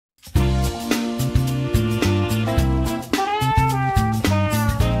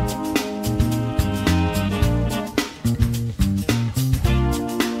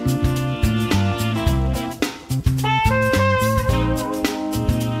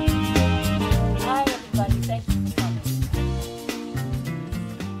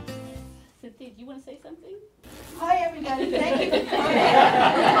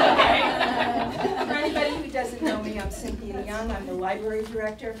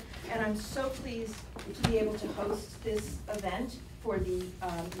and I'm so pleased to be able to host this event for the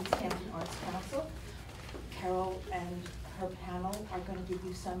East Hampton Arts Council. Carol and her panel are going to give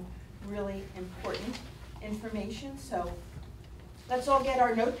you some really important information, so let's all get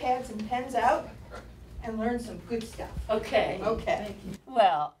our notepads and pens out and learn some good stuff. Okay. Okay. Thank you.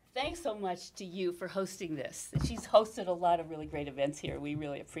 Well, thanks so much to you for hosting this. She's hosted a lot of really great events here. We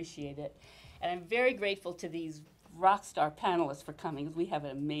really appreciate it. And I'm very grateful to these rock star panelists for coming. We have an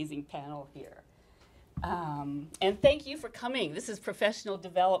amazing panel here. And thank you for coming. This is professional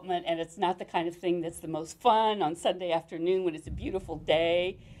development, and it's not the kind of thing that's the most fun on Sunday afternoon when it's a beautiful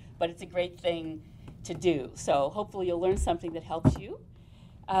day, but it's a great thing to do. So hopefully you'll learn something that helps you.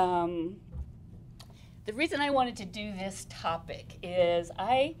 The reason I wanted to do this topic is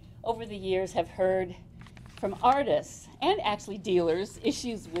I, over the years, have heard from artists and actually dealers,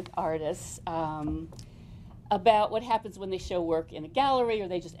 issues with artists about what happens when they show work in a gallery or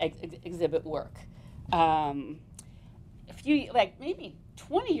they just exhibit work. Maybe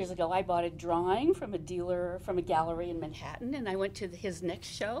 20 years ago, I bought a drawing from a dealer from a gallery in Manhattan, and I went to his next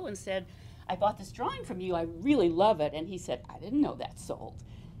show and said, I bought this drawing from you, I really love it. And he said, I didn't know that sold.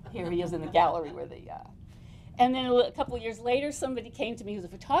 Here he is in the gallery where they, and then a couple of years later, somebody came to me who's a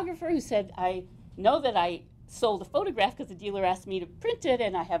photographer who said, I know that I sold a photograph because the dealer asked me to print it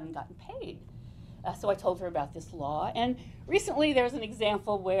and I haven't gotten paid. So I told her about this law. And recently there's an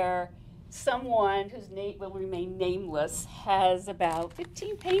example where someone whose name will remain nameless has about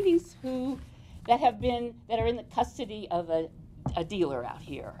 15 paintings that are in the custody of a dealer out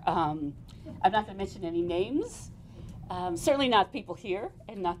here. I'm not going to mention any names, certainly not people here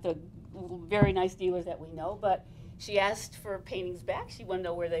and not the very nice dealers that we know, but she asked for paintings back. She wanted to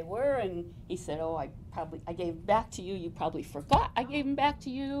know where they were, and he said, oh, I gave them back to you. You probably forgot I gave them back to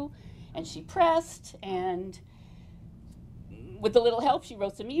you. And she pressed, and with a little help, she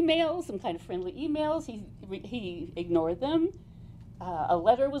wrote some emails, some kind of friendly emails. He ignored them. A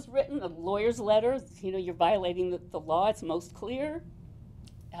letter was written, a lawyer's letter. You know, you're violating the law. It's most clear.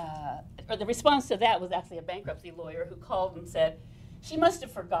 Or the response to that was actually a bankruptcy lawyer who called and said, she must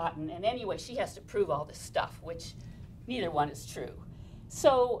have forgotten, and anyway, she has to prove all this stuff, which neither one is true.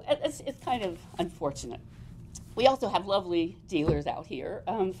 So it's kind of unfortunate. We also have lovely dealers out here.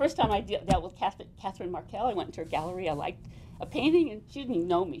 The first time I dealt with Catherine Markel, I went into her gallery. I liked a painting, and she didn't even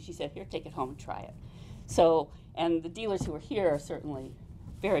know me. She said, here, take it home and try it. So, and the dealers who are here are certainly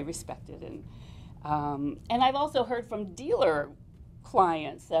very respected. And I've also heard from dealer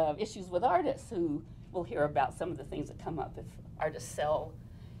clients issues with artists who will hear about some of the things that come up if artists sell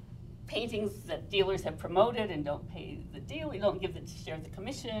paintings that dealers have promoted and don't pay the deal, you don't give the share of the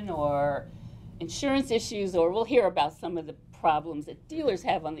commission, or insurance issues, or we'll hear about some of the problems that dealers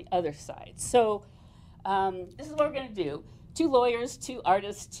have on the other side. So this is what we're going to do. 2 lawyers, 2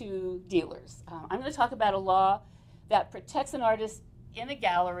 artists, 2 dealers. I'm going to talk about a law that protects an artist in a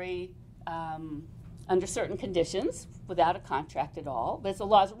gallery under certain conditions without a contract at all. But it's a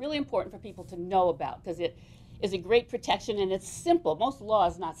law that's really important for people to know about because it is a great protection, and it's simple. Most law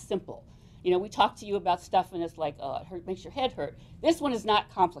is not simple. You know, we talk to you about stuff and it's like, oh, it makes your head hurt. This one is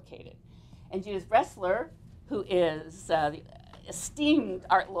not complicated. And Judith Bresler, who is the esteemed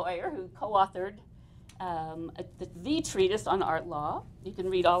art lawyer who co-authored the treatise on art law. You can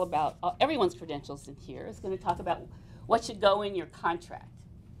read all about everyone's credentials in here. Is going to talk about what should go in your contract.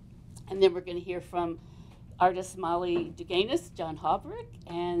 And then we're going to hear from artists Miriam Dougenis, John Haubrich,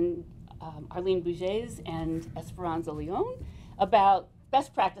 and Arlene Boujese and Esperanza Leon about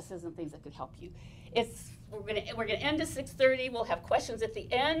best practices and things that could help you. We're going to end at 6:30. We'll have questions at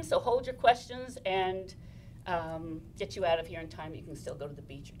the end, so hold your questions and get you out of here in time. You can still go to the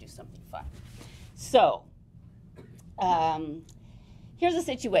beach or do something fun. So here's the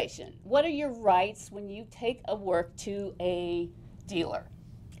situation. What are your rights when you take a work to a dealer,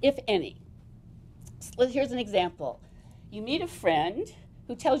 if any? So here's an example. You meet a friend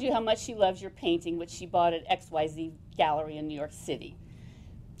who tells you how much she loves your painting, which she bought at XYZ Gallery in New York City.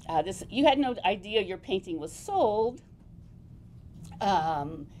 You had no idea your painting was sold.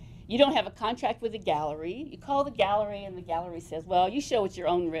 You don't have a contract with the gallery. You call the gallery, and the gallery says, well, you show at your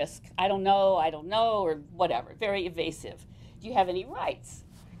own risk. I don't know, or whatever. Very evasive. Do you have any rights?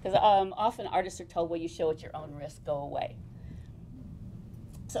 Because often artists are told, well, you show at your own risk, go away.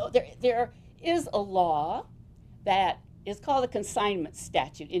 So there is a law that is called a consignment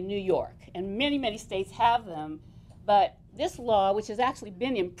statute in New York, and many, many states have them, but this law, which has actually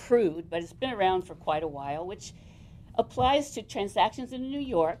been improved, but it's been around for quite a while, which applies to transactions in New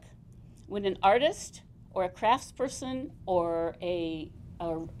York when an artist or a craftsperson or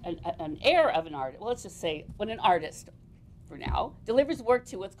an heir of an artist, well, let's just say when an artist for now, delivers work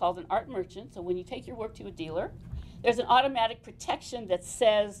to what's called an art merchant. So when you take your work to a dealer, there's an automatic protection that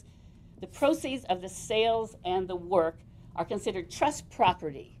says the proceeds of the sales and the work are considered trust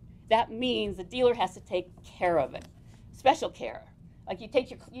property. That means the dealer has to take care of it, special care. Like you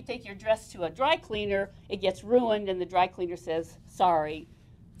take your dress to a dry cleaner, it gets ruined, and the dry cleaner says sorry.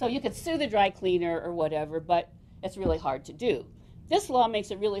 So you could sue the dry cleaner or whatever, but it's really hard to do. This law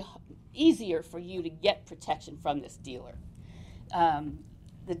makes it really easier for you to get protection from this dealer.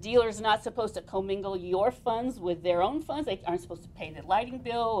 The dealer is not supposed to commingle your funds with their own funds. They aren't supposed to pay the lighting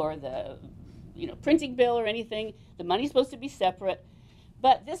bill or the printing bill or anything. The money's supposed to be separate.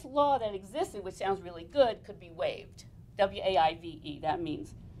 But this law that existed, which sounds really good, could be waived. W-A-I-V-E. That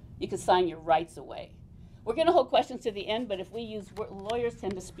means you can sign your rights away. We're going to hold questions to the end, but if we use, lawyers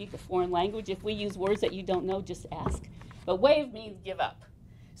tend to speak a foreign language. If we use words that you don't know, just ask. But waive means give up.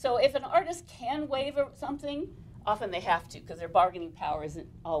 So if an artist can waive something, often they have to, because their bargaining power isn't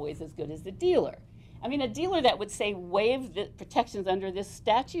always as good as the dealer. I mean, a dealer that would say waive the protections under this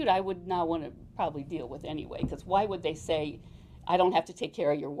statute, I would not want to probably deal with anyway, because why would they say, I don't have to take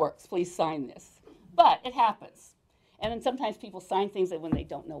care of your works, please sign this? But it happens. And then sometimes people sign things that when they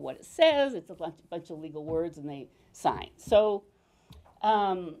don't know what it says, it's a bunch of legal words and they sign. So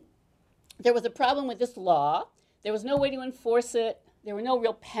there was a problem with this law. There was no way to enforce it. There were no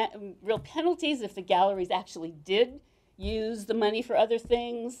real penalties if the galleries actually did use the money for other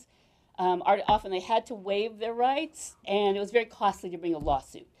things. Often they had to waive their rights, and it was very costly to bring a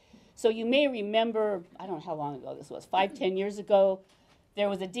lawsuit. So you may remember, I don't know how long ago this was, 5, 10 years ago, there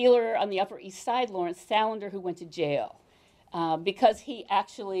was a dealer on the Upper East Side, Lawrence Salander, who went to jail because he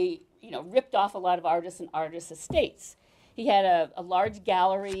actually ripped off a lot of artists and artists' estates. He had a large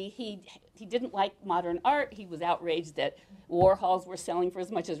gallery. He didn't like modern art. He was outraged that Warhols were selling for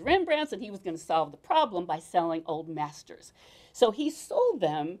as much as Rembrandts, and he was going to solve the problem by selling old masters. So he sold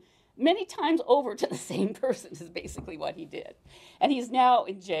them many times over to the same person is basically what he did. And he's now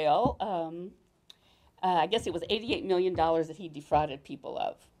in jail. I guess it was $88 million that he defrauded people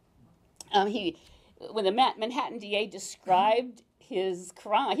of. When the Manhattan DA described his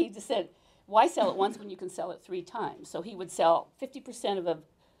crime, he just said, why sell it once when you can sell it 3 times? So he would sell 50%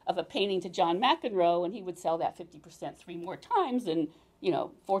 of a painting to John McEnroe, and he would sell that 50% 3 more times, and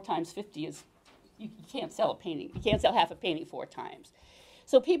 4 times 50 is, you can't sell a painting. You can't sell half a painting 4 times.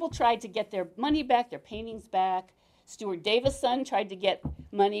 So people tried to get their money back, their paintings back. Stuart Davis' son tried to get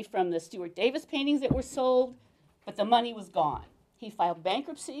money from the Stuart Davis paintings that were sold, but the money was gone. He filed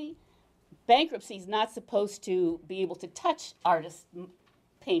bankruptcy. Bankruptcy is not supposed to be able to touch artist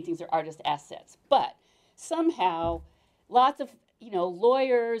paintings or artist assets, but somehow lots of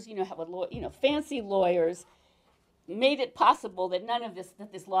lawyers, fancy lawyers made it possible that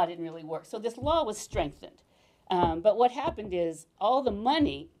this law didn't really work. So this law was strengthened. But what happened is all the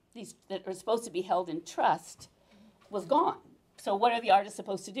money that are supposed to be held in trust was gone. So what are the artists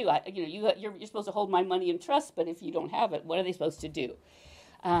supposed to do? You're supposed to hold my money in trust, but if you don't have it, what are they supposed to do?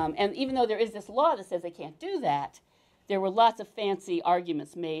 And even though there is this law that says they can't do that, there were lots of fancy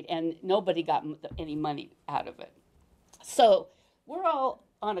arguments made, and nobody got any money out of it. So we're all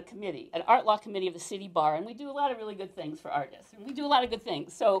on a committee, an art law committee of the city bar, and we do a lot of really good things for artists. And we do a lot of good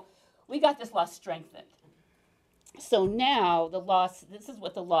things. So we got this law strengthened. So now the law, this is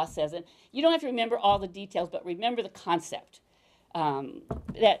what the law says, and you don't have to remember all the details, but remember the concept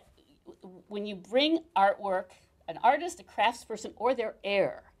that when you bring artwork, an artist, a craftsperson, or their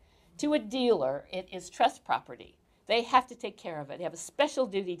heir to a dealer, it is trust property. They have to take care of it. They have a special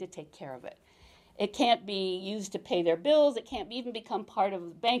duty to take care of it. It can't be used to pay their bills. It can't even become part of the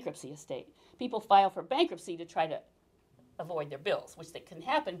bankruptcy estate. People file for bankruptcy to try to avoid their bills, which can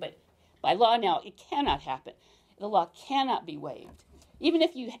happen, but by law now it cannot happen. The law cannot be waived. Even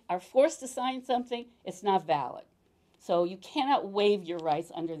if you are forced to sign something, it's not valid. So you cannot waive your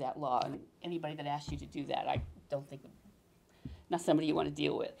rights under that law. And anybody that asks you to do that, I don't think, not somebody you want to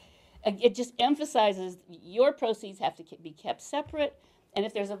deal with. It just emphasizes your proceeds have to be kept separate. And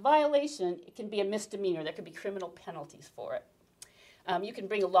if there's a violation, it can be a misdemeanor. There could be criminal penalties for it. You can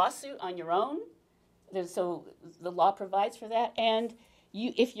bring a lawsuit on your own. So the law provides for that. And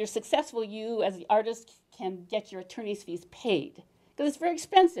if you're successful, you as the artist can get your attorney's fees paid. Because it's very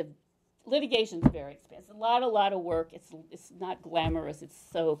expensive. Litigation is very expensive. A lot of work. It's not glamorous.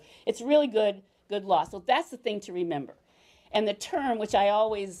 It's really good law. So that's the thing to remember. And the term, which I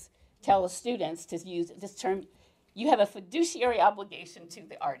always tell the students to use, this term, you have a fiduciary obligation to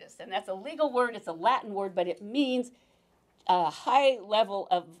the artist. And that's a legal word. It's a Latin word, but it means a high level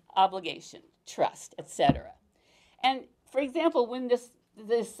of obligation, trust, etc. And for example, when this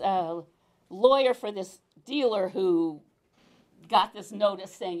lawyer for this dealer who got this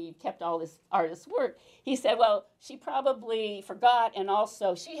notice saying you've kept all this artist's work, he said, well, she probably forgot, and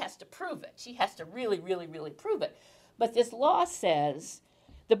also she has to prove it. She has to really, really, really prove it. But this law says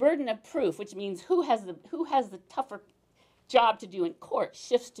the burden of proof, which means who has the tougher job to do in court,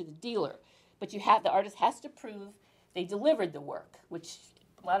 shifts to the dealer. But the artist has to prove they delivered the work, which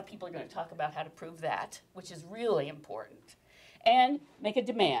a lot of people are going to talk about how to prove that, which is really important. And make a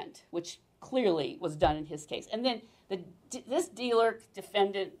demand, which clearly was done in his case. And then this dealer,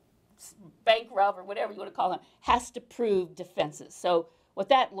 defendant, bank robber, whatever you want to call him, has to prove defenses. So what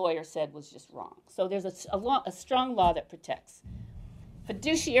that lawyer said was just wrong. So there's a strong law that protects.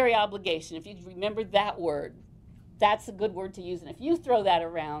 Fiduciary obligation, if you remember that word, that's a good word to use. And if you throw that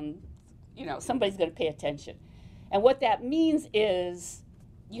around, you know, somebody's going to pay attention. And what that means is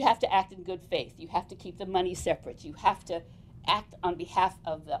you have to act in good faith. You have to keep the money separate. You have to act on behalf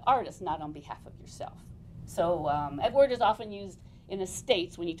of the artist, not on behalf of yourself. So that word is often used in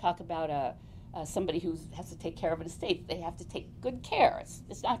estates when you talk about somebody who has to take care of an estate. They have to take good care.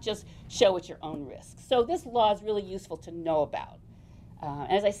 It's not just show at your own risk. So this law is really useful to know about.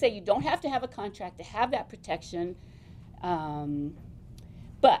 As I say, you don't have to have a contract to have that protection.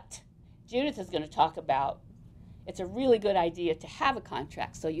 But Judith is going to talk about it's a really good idea to have a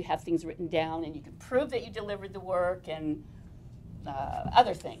contract so you have things written down and you can prove that you delivered the work and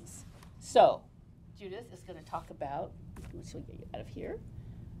other things. So Judith is going to talk about, let's get you out of here.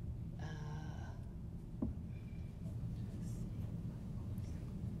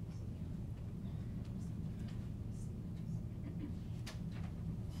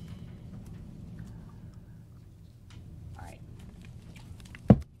 All right.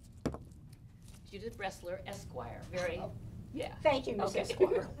 Judith Bresler, Esquire. Very, yeah. Thank you, Ms. Okay.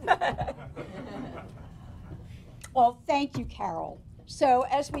 Esquire. Well, thank you, Carol. So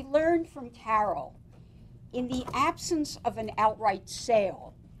as we learned from Carol, in the absence of an outright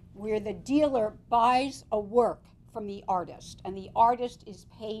sale, where the dealer buys a work from the artist and the artist is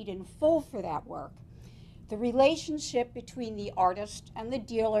paid in full for that work, the relationship between the artist and the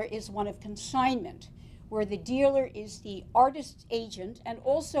dealer is one of consignment, where the dealer is the artist's agent and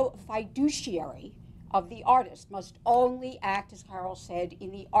also a fiduciary of the artist, must only act, as Carol said,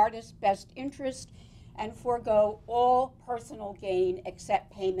 in the artist's best interest and forego all personal gain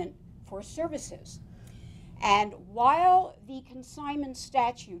except payment for services. And while the consignment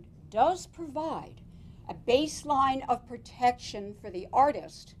statute does provide a baseline of protection for the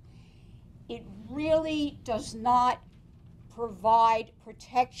artist, it really does not provide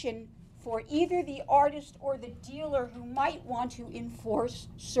protection for either the artist or the dealer who might want to enforce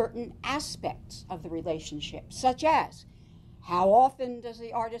certain aspects of the relationship, such as how often does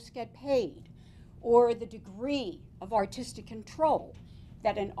the artist get paid, or the degree of artistic control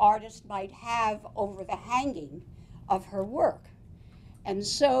that an artist might have over the hanging of her work. And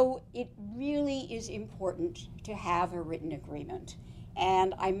so it really is important to have a written agreement.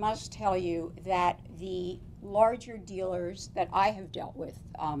 And I must tell you that the larger dealers that I have dealt with,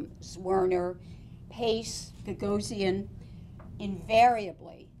 Zwerner, Pace, Gagosian,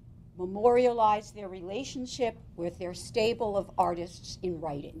 invariably memorialize their relationship with their stable of artists in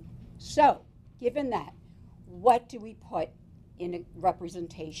writing. So, given that, what do we put in a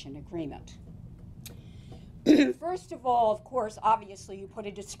representation agreement? First of all, of course, obviously, you put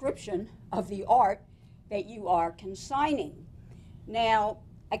a description of the art that you are consigning. Now,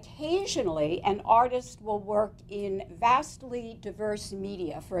 occasionally, an artist will work in vastly diverse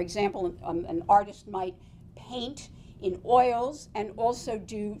media. For example, an artist might paint in oils and also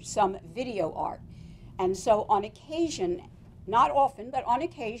do some video art. And so on occasion, not often, but on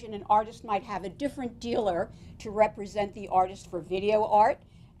occasion, an artist might have a different dealer to represent the artist for video art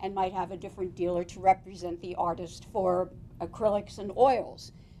and might have a different dealer to represent the artist for acrylics and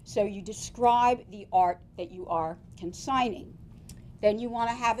oils. So you describe the art that you are consigning. Then you want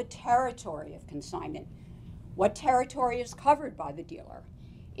to have a territory of consignment. What territory is covered by the dealer?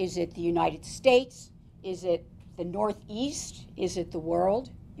 Is it the United States? Is it the Northeast? Is it the world?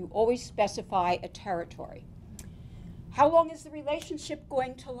 You always specify a territory. How long is the relationship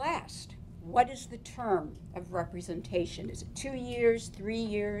going to last? What is the term of representation? Is it 2 years, 3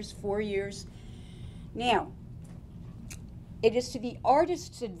 years, 4 years? Now, it is to the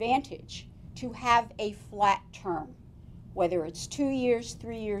artist's advantage to have a flat term, whether it's 2 years,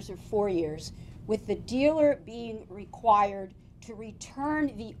 3 years, or 4 years, with the dealer being required to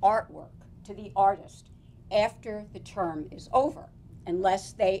return the artwork to the artist after the term is over,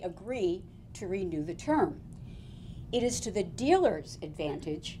 unless they agree to renew the term. It is to the dealer's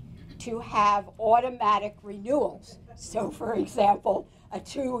advantage to have automatic renewals. So, for example, a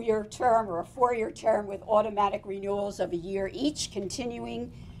 2-year term or a 4-year term with automatic renewals of a year each,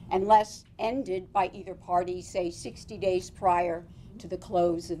 continuing unless ended by either party, say 60 days prior to the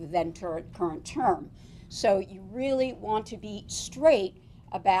close of the then current term. So you really want to be straight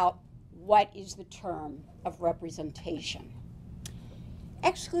about what is the term of representation.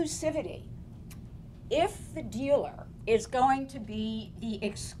 Exclusivity. If the dealer is going to be the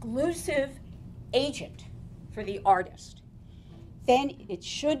exclusive agent for the artist, then it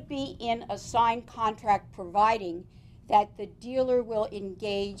should be in a signed contract providing that the dealer will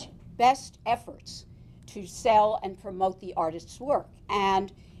engage best efforts to sell and promote the artist's work.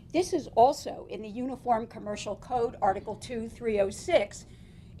 And this is also in the Uniform Commercial Code, Article 2306.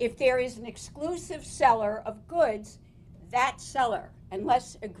 If there is an exclusive seller of goods, that seller,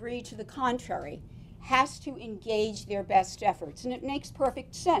 unless agreed to the contrary, has to engage their best efforts. And it makes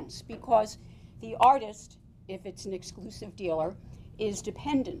perfect sense because the artist, if it's an exclusive dealer, is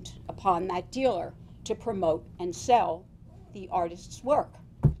dependent upon that dealer to promote and sell the artist's work.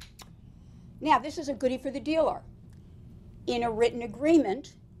 Now, this is a goodie for the dealer. In a written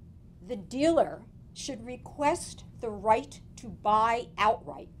agreement, the dealer should request the right to buy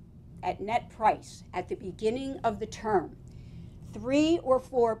outright at net price at the beginning of the term 3 or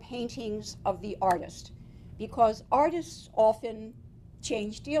 4 paintings of the artist, because artists often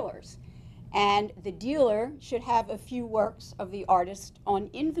change dealers, and the dealer should have a few works of the artist on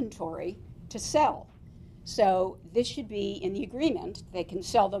inventory to sell. So this should be in the agreement. They can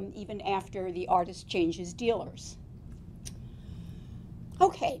sell them even after the artist changes dealers.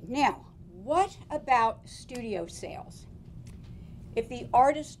 Okay, now, what about studio sales? If the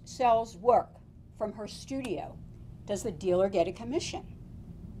artist sells work from her studio, does the dealer get a commission?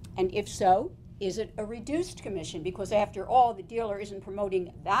 And if so, is it a reduced commission? Because after all, the dealer isn't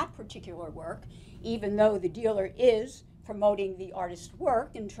promoting that particular work, even though the dealer is promoting the artist's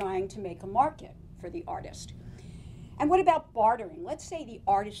work and trying to make a market for the artist. And what about bartering? Let's say the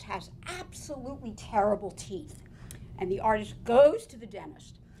artist has absolutely terrible teeth, and the artist goes to the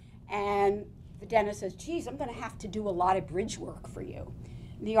dentist, and the dentist says, geez, I'm gonna have to do a lot of bridge work for you.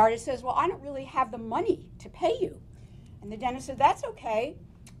 And the artist says, well, I don't really have the money to pay you. And the dentist says, that's okay.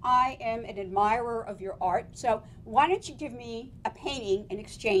 I am an admirer of your art, so why don't you give me a painting in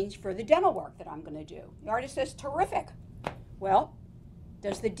exchange for the dental work that I'm gonna do? The artist says, terrific. Well,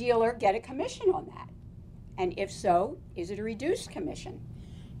 does the dealer get a commission on that? And if so, is it a reduced commission?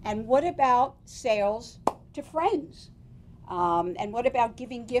 And what about sales to friends? And what about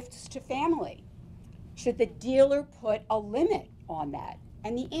giving gifts to family? Should the dealer put a limit on that?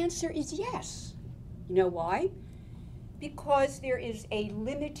 And the answer is yes. You know why? Because there is a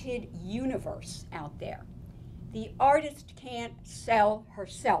limited universe out there. The artist can't sell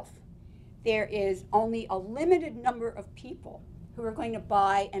herself. There is only a limited number of people who are going to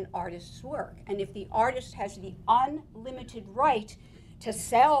buy an artist's work. And if the artist has the unlimited right to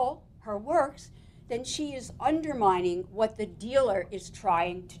sell her works, then she is undermining what the dealer is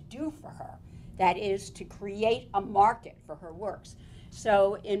trying to do for her. That is, to create a market for her works.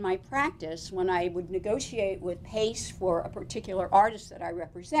 So in my practice, when I would negotiate with Pace for a particular artist that I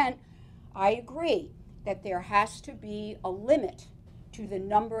represent, I agree that there has to be a limit to the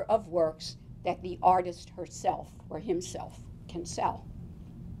number of works that the artist herself or himself can sell.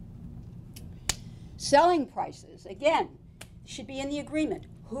 Selling prices, again, should be in the agreement.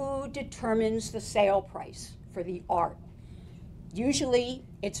 Who determines the sale price for the art? Usually,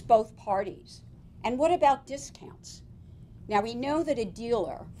 it's both parties. And what about discounts? Now, we know that a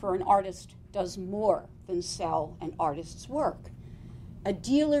dealer for an artist does more than sell an artist's work. A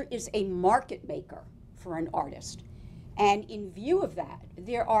dealer is a market maker for an artist. And in view of that,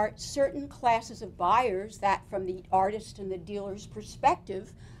 there are certain classes of buyers that, from the artist and the dealer's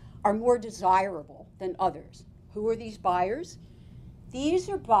perspective, are more desirable than others. Who are these buyers? These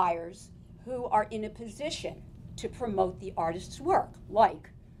are buyers who are in a position to promote the artist's work, like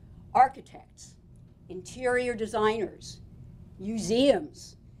architects, interior designers,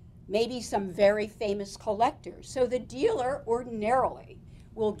 museums, maybe some very famous collectors. So the dealer ordinarily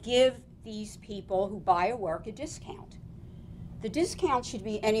will give these people who buy a work a discount. The discount should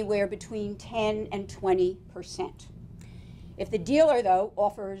be anywhere between 10 and 20%. If the dealer, though,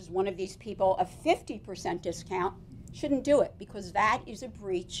 offers one of these people a 50% discount, shouldn't do it, because that is a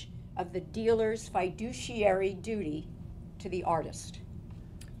breach of the dealer's fiduciary duty to the artist.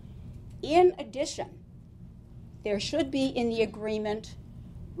 In addition, there should be in the agreement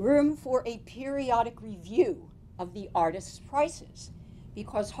room for a periodic review of the artist's prices,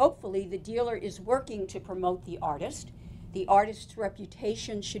 because hopefully the dealer is working to promote the artist. The artist's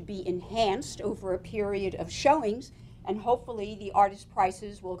reputation should be enhanced over a period of showings, and hopefully the artist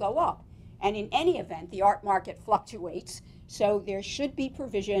prices will go up. And in any event, the art market fluctuates, so there should be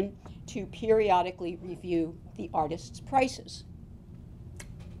provision to periodically review the artist's prices.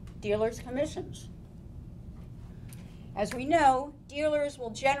 Dealers' commissions. As we know, dealers will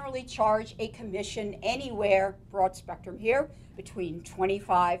generally charge a commission anywhere, broad spectrum here, between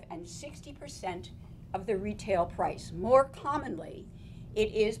 25 and 60% of the retail price. More commonly,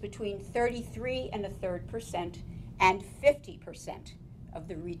 it is between 33 1/3% and 50% of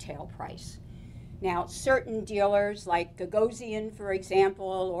the retail price. Now, certain dealers like Gagosian, for example,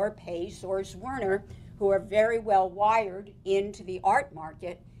 or Pace or Werner, who are very well wired into the art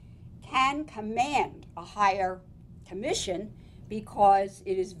market, can command a higher commission because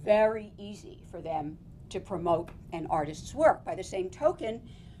it is very easy for them to promote an artist's work. By the same token,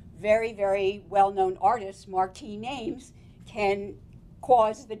 very, very well-known artists, marquee names, can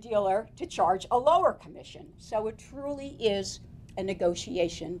cause the dealer to charge a lower commission. So it truly is a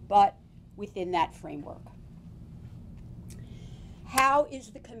negotiation, but within that framework. How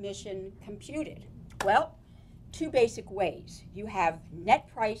is the commission computed? Well, two basic ways. You have net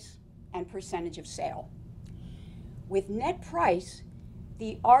price and percentage of sale. With net price,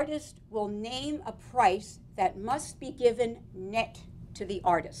 the artist will name a price that must be given net to the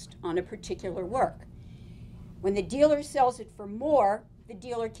artist on a particular work. When the dealer sells it for more, the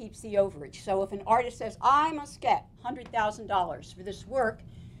dealer keeps the overage. So if an artist says, I must get $100,000 for this work,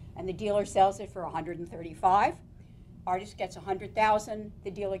 and the dealer sells it for $135,000, artist gets $100,000,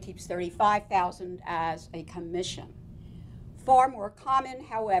 the dealer keeps $35,000 as a commission. Far more common,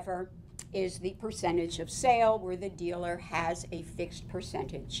 however, is the percentage of sale, where the dealer has a fixed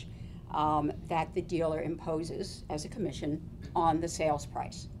percentage that the dealer imposes as a commission on the sales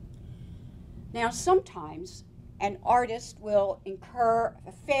price. Now, sometimes an artist will incur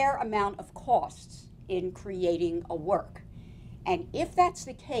a fair amount of costs in creating a work. And if that's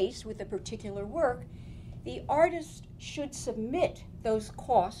the case with a particular work, the artist should submit those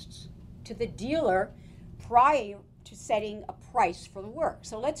costs to the dealer prior to setting a price for the work.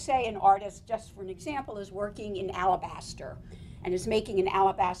 So let's say an artist, just for an example, is working in alabaster and is making an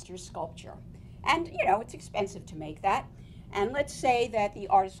alabaster sculpture. And, you know, it's expensive to make that. And let's say that the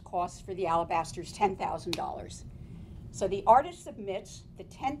artist cost for the alabaster is $10,000. So the artist submits the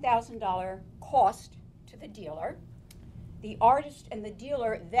 $10,000 cost to the dealer. The artist and the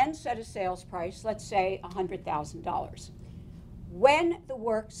dealer then set a sales price, let's say $100,000. When the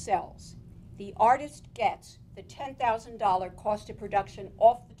work sells, the artist gets the $10,000 cost of production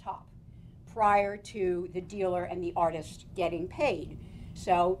off the top prior to the dealer and the artist getting paid.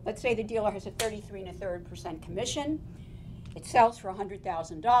 So let's say the dealer has a 33 1/3% commission. It sells for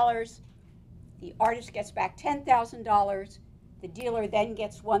 $100,000. The artist gets back $10,000. The dealer then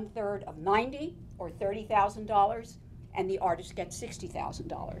gets 1/3 of $90,000 or $30,000, and the artist gets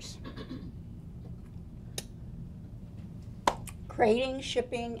 $60,000. Crating,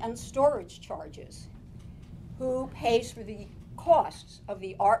 shipping, and storage charges. Who pays for the costs of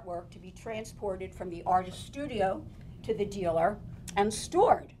the artwork to be transported from the artist's studio to the dealer and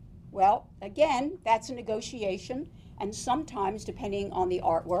stored? Well, again, that's a negotiation, and sometimes, depending on the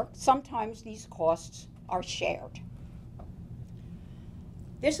artwork, sometimes these costs are shared.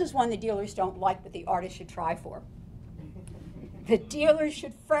 This is one the dealers don't like, but the artist should try for. The dealer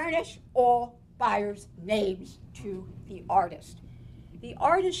should furnish all buyers' names to the artist. The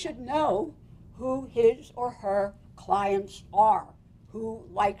artist should know who his or her clients are, who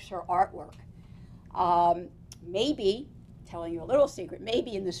likes her artwork. Maybe, telling you a little secret,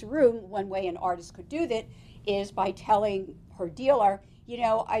 maybe in this room, one way an artist could do that is by telling her dealer, you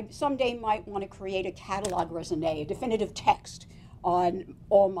know, I someday might want to create a catalog raisonné, a definitive text on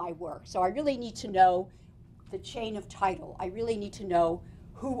all my work. So I really need to know the chain of title. I really need to know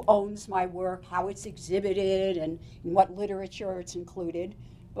who owns my work, how it's exhibited, and in what literature it's included.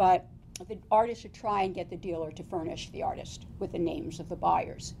 But the artist should try and get the dealer to furnish the artist with the names of the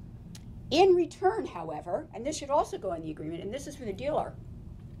buyers. In return, however, and this should also go in the agreement, and this is for the dealer,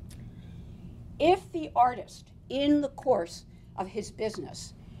 if the artist, in the course of his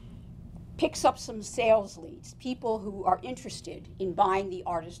business, picks up some sales leads, people who are interested in buying the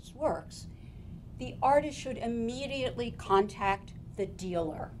artist's works, the artist should immediately contact the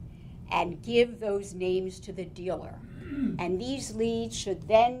dealer and give those names to the dealer. And these leads should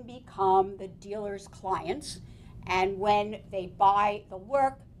then become the dealer's clients, and when they buy the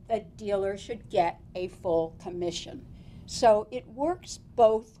work, the dealer should get a full commission. So it works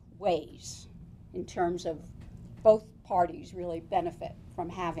both ways in terms of both parties really benefit from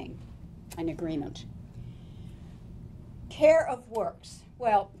having an agreement. Care of works.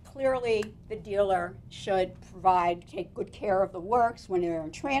 Well, clearly the dealer should take good care of the works when they're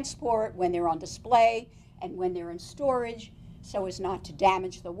in transport, when they're on display, and when they're in storage, so as not to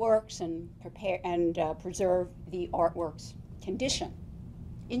damage the works and preserve the artwork's condition.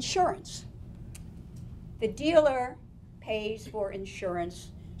 Insurance. The dealer pays for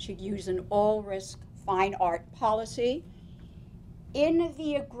insurance, should use an all-risk fine art policy. In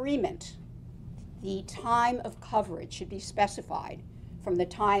the agreement, the time of coverage should be specified from the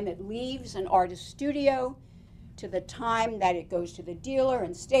time it leaves an artist's studio to the time that it goes to the dealer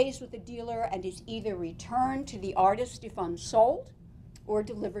and stays with the dealer and is either returned to the artist if unsold or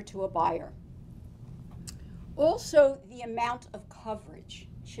delivered to a buyer. Also, the amount of coverage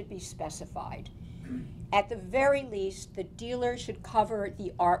should be specified. At the very least, the dealer should cover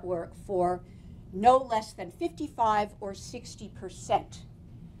the artwork for no less than 55 or 60%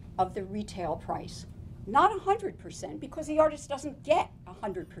 of the retail price. Not 100%, because the artist doesn't get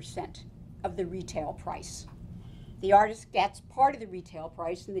 100% of the retail price. The artist gets part of the retail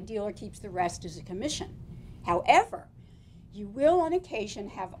price and the dealer keeps the rest as a commission. However, you will on occasion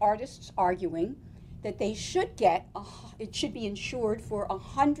have artists arguing that they should get, it should be insured for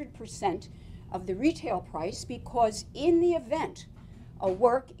 100% of the retail price, because in the event a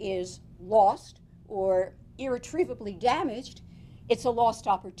work is lost or irretrievably damaged, it's a lost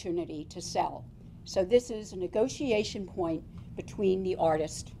opportunity to sell. So this is a negotiation point between the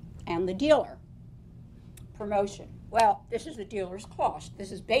artist and the dealer. Promotion. Well, this is the dealer's cost.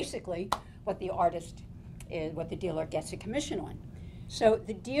 This is basically what the dealer gets a commission on. So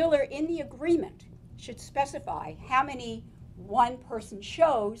the dealer in the agreement should specify how many one-person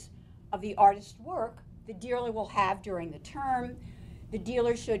shows of the artist's work the dealer will have during the term. The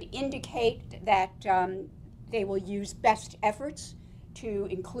dealer should indicate that they will use best efforts to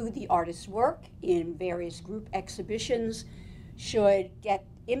include the artist's work in various group exhibitions, should get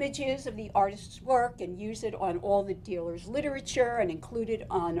images of the artist's work and use it on all the dealer's literature and include it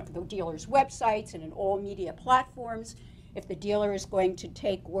on the dealer's websites and in all media platforms. If the dealer is going to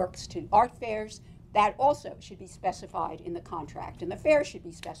take works to art fairs, that also should be specified in the contract, and the fair should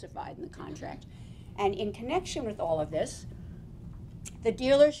be specified in the contract. And in connection with all of this, the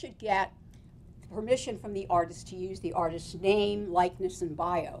dealer should get permission from the artist to use the artist's name, likeness, and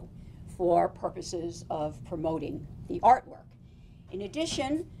bio for purposes of promoting the artwork. In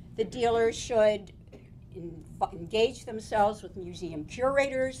addition, the dealers should engage themselves with museum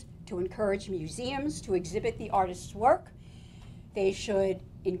curators to encourage museums to exhibit the artist's work. They should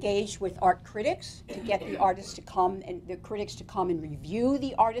engage with art critics to get the artists to come and the critics to come and review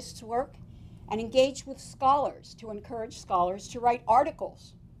the artist's work, and engage with scholars to encourage scholars to write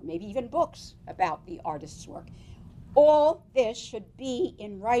articles, or maybe even books about the artist's work. All this should be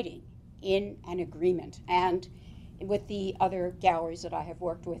in writing in an agreement, and with the other galleries that I have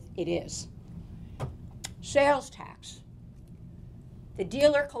worked with, it is. Sales tax. The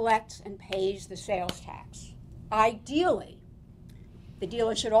dealer collects and pays the sales tax. Ideally, the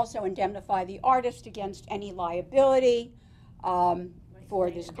dealer should also indemnify the artist against any liability for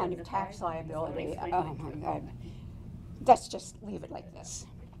this kind of tax liability. Oh my God. Let's just leave it like this.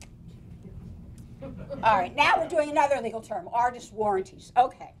 All right, now we're doing another legal term, artist warranties.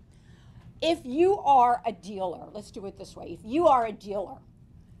 Okay. If you are a dealer, let's do it this way. If you are a dealer,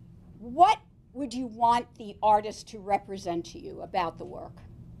 what would you want the artist to represent to you about the work?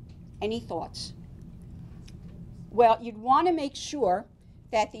 Any thoughts? Well, you'd want to make sure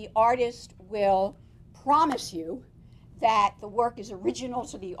that the artist will promise you that the work is original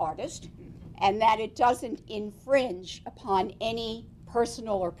to the artist and that it doesn't infringe upon any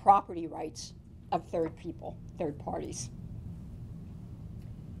personal or property rights of third parties.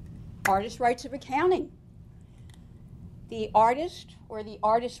 Artist rights of accounting. The artist or the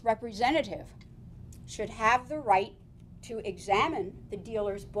artist representative should have the right to examine the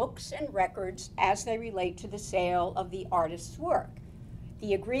dealer's books and records as they relate to the sale of the artist's work.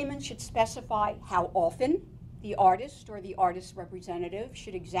 The agreement should specify how often the artist or the artist representative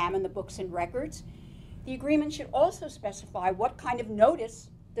should examine the books and records. The agreement should also specify what kind of notice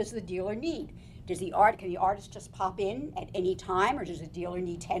does the dealer need. Can the artist just pop in at any time, or does the dealer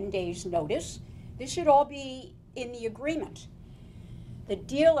need 10 days notice? This should all be in the agreement. The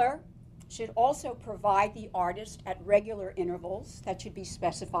dealer should also provide the artist at regular intervals, that should be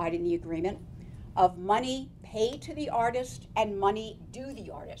specified in the agreement, of money paid to the artist and money due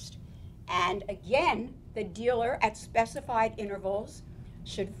the artist. And again, the dealer at specified intervals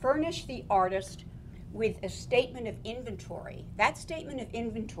should furnish the artist with a statement of inventory. That statement of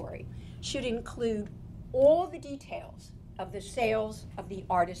inventory should include all the details of the sales of the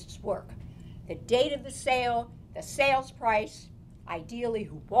artist's work. The date of the sale, the sales price, ideally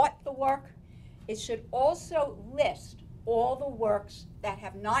who bought the work. It should also list all the works that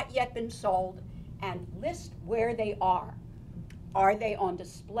have not yet been sold and list where they are. Are they on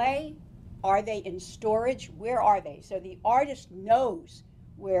display? Are they in storage? Where are they? So the artist knows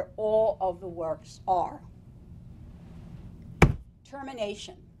where all of the works are.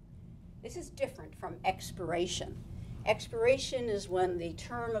 Termination. This is different from expiration. Expiration is when the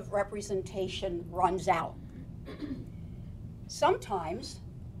term of representation runs out. Sometimes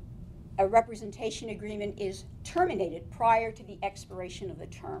a representation agreement is terminated prior to the expiration of the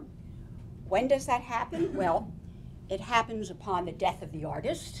term. When does that happen? Well, it happens upon the death of the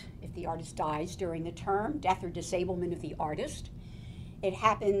artist, if the artist dies during the term, death or disablement of the artist. It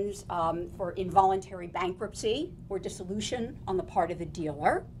happens for involuntary bankruptcy or dissolution on the part of the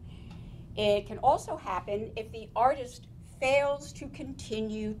dealer. It can also happen if the artist fails to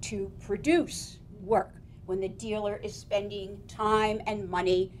continue to produce work when the dealer is spending time and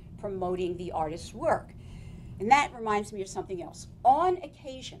money promoting the artist's work. And that reminds me of something else. On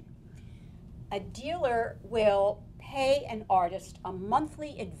occasion, a dealer will pay an artist a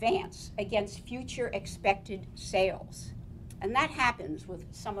monthly advance against future expected sales. And that happens with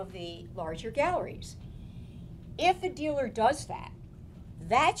some of the larger galleries. If a dealer does that,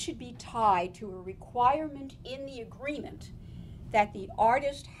 that should be tied to a requirement in the agreement that the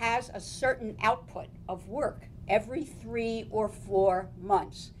artist has a certain output of work every 3 or 4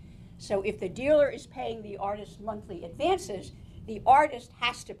 months. So if the dealer is paying the artist monthly advances, the artist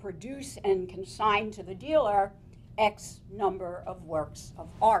has to produce and consign to the dealer X number of works of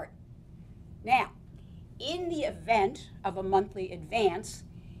art. Now, in the event of a monthly advance,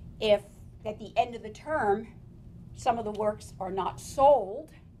 if at the end of the term some of the works are not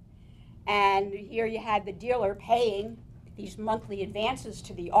sold, and here you had the dealer paying these monthly advances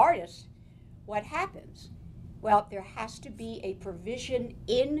to the artist, what happens? Well, there has to be a provision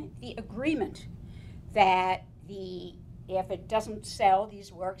in the agreement that if it doesn't sell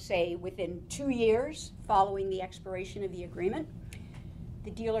these works, say within 2 years following the expiration of the agreement,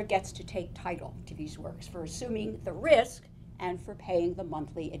 the dealer gets to take title to these works for assuming the risk and for paying the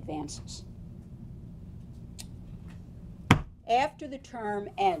monthly advances. After the term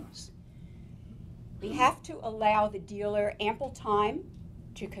ends, we have to allow the dealer ample time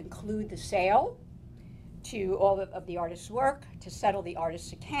to conclude the sale, to all of the artist's work, to settle the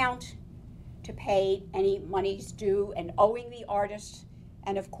artist's account, to pay any monies due and owing the artist,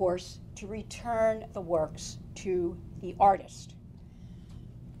 and of course, to return the works to the artist.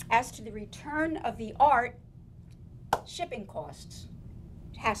 As to the return of the art, shipping costs.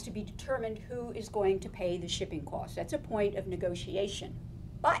 It has to be determined who is going to pay the shipping costs. That's a point of negotiation.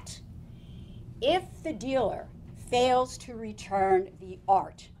 But if the dealer fails to return the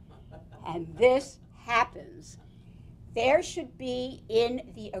art, and this happens, there should be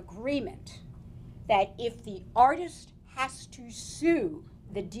in the agreement that if the artist has to sue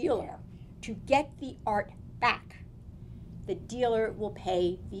the dealer to get the art back, the dealer will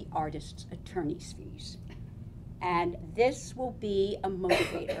pay the artist's attorney's fees. And this will be a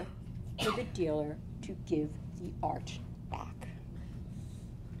motivator for the dealer to give the art back.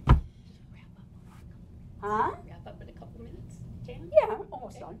 Huh? Wrap up in a couple minutes, Jan? Yeah,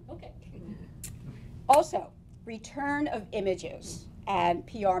 almost done. Okay. Also, return of images and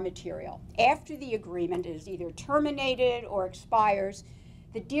PR material. After the agreement is either terminated or expires,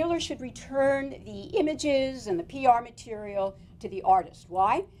 the dealer should return the images and the PR material to the artist.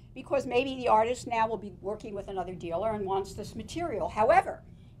 Why? Because maybe the artist now will be working with another dealer and wants this material. However,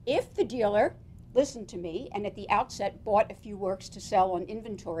 if the dealer listened to me and at the outset bought a few works to sell on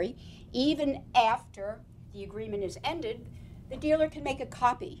inventory, even after the agreement is ended, the dealer can make a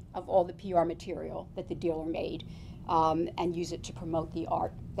copy of all the PR material that the dealer made and use it to promote the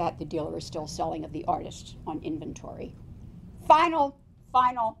art that the dealer is still selling of the artist on inventory. Final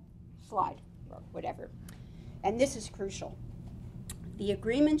slide, or whatever. And this is crucial. The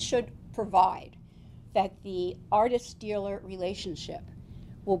agreement should provide that the artist-dealer relationship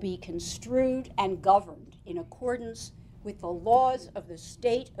will be construed and governed in accordance with the laws of the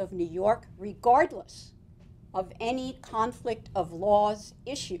state of New York, regardless of any conflict of laws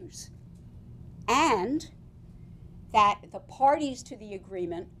issues, and that the parties to the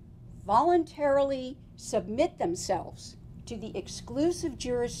agreement voluntarily submit themselves to the exclusive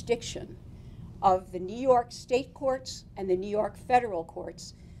jurisdiction of the New York state courts and the New York federal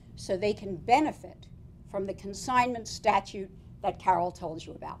courts so they can benefit from the consignment statute that Carol told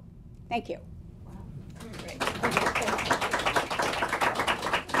you about. Thank you. Wow. Great.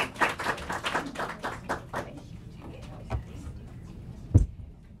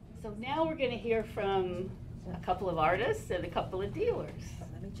 So now we're going to hear from a couple of artists and a couple of dealers.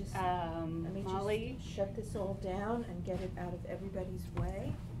 Let me just Molly? shut this all down and get it out of everybody's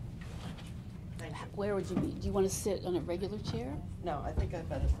way. Where would you be? Do you want to sit on a regular chair? No, I think I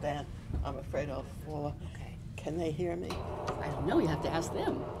better stand. I'm afraid I'll fall. Okay. Can they hear me? I don't know. You have to ask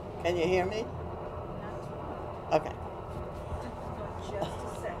them. Can you hear me? Okay. Just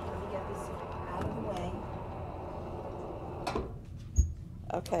a second, let me get this out of the way.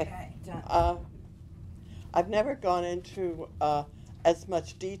 Okay. Done. I've never gone into as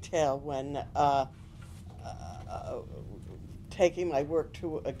much detail when taking my work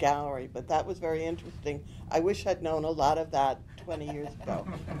to a gallery, but that was very interesting. I wish I'd known a lot of that 20 years ago.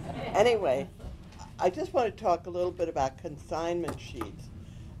 Anyway, I just want to talk a little bit about consignment sheets,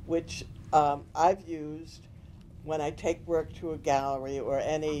 which I've used when I take work to a gallery or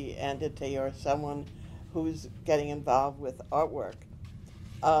any entity or someone who's getting involved with artwork.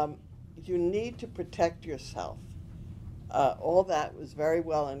 You need to protect yourself. All that was very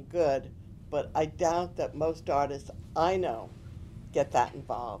well and good, but I doubt that most artists I know get that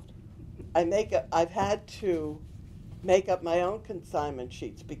involved. I've had to make up my own consignment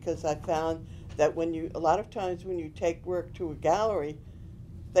sheets because I found that a lot of times when you take work to a gallery,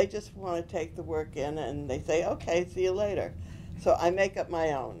 they just want to take the work in and they say, okay, see you later. So I make up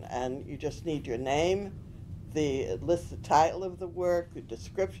my own, and you just need your name, the title of the work, the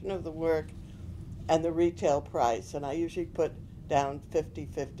description of the work, and the retail price. And I usually put down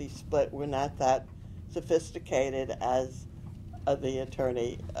 50-50 split. We're not that sophisticated as the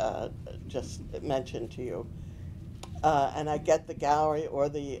attorney just mentioned to you. And I get the gallery or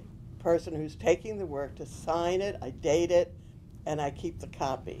the person who's taking the work to sign it, I date it, and I keep the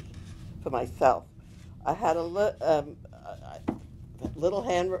copy for myself. I had a little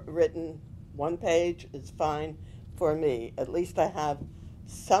handwritten, one page is fine for me. At least I have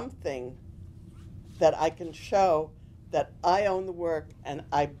something that I can show that I own the work and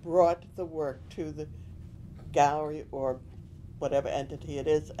I brought the work to the gallery or whatever entity it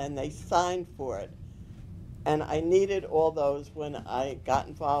is, and they signed for it. And I needed all those when I got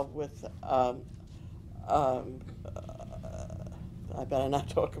involved with, I better not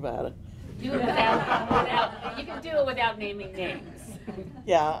talk about it. Do it without you can do it without naming names.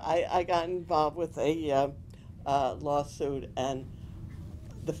 Yeah, I got involved with a lawsuit, and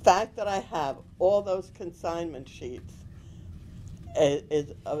the fact that I have all those consignment sheets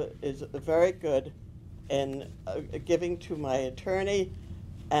is very good in giving to my attorney,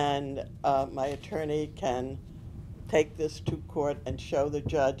 and my attorney can take this to court and show the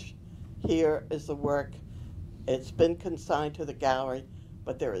judge, here is the work, it's been consigned to the gallery,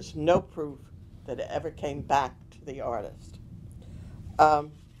 but there is no proof that it ever came back to the artist.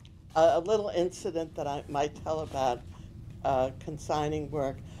 A little incident that I might tell about consigning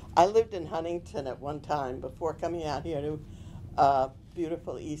work. I lived in Huntington at one time before coming out here to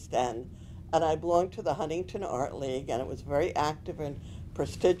beautiful East End, and I belonged to the Huntington Art League, and it was a very active and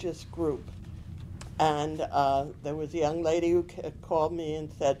prestigious group. And there was a young lady who called me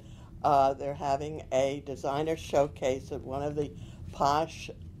and said they're having a designer showcase at one of the posh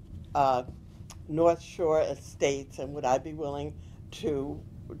North Shore estates, and would I be willing to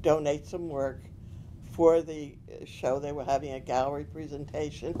donate some work for the show? They were having a gallery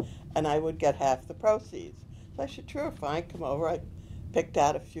presentation, and I would get half the proceeds. So I said, sure, fine, come over. I picked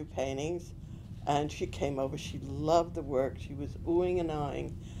out a few paintings, and she came over. She loved the work. She was oohing and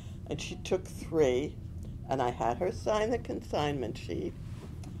ahhing, and she took 3, and I had her sign the consignment sheet.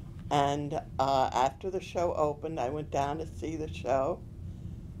 And after the show opened, I went down to see the show.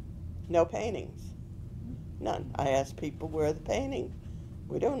 No paintings. None. I asked people, where are the paintings?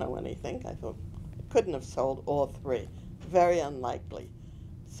 We don't know anything. I thought, I couldn't have sold all 3. Very unlikely.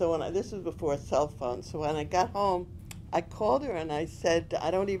 So this was before cell phones. So when I got home, I called her and I said, I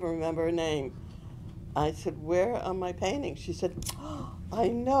don't even remember her name. I said, where are my paintings? She said, oh, I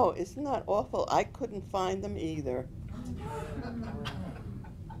know, isn't that awful? I couldn't find them either.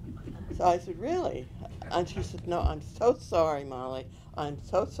 So I said, really? And she said, no, I'm so sorry, Molly. I'm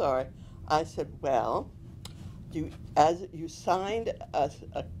so sorry. I said, well, you signed a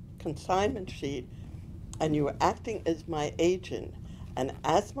consignment sheet, and you were acting as my agent. And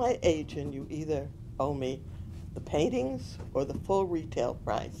as my agent, you either owe me the paintings or the full retail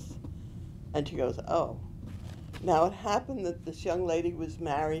price. And she goes, oh. Now it happened that this young lady was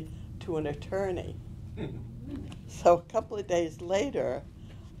married to an attorney. So a couple of days later,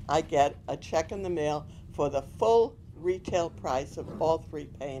 I get a check in the mail for the full retail price of all 3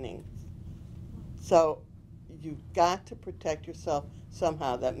 paintings. So you've got to protect yourself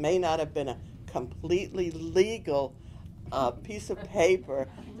somehow. That may not have been a completely legal piece of paper,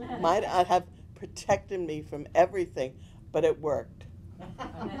 might not have protected me from everything, but it worked.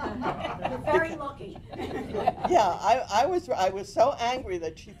 You're very lucky. Yeah, I was so angry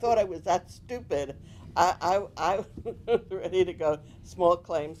that she thought I was that stupid. I was ready to go small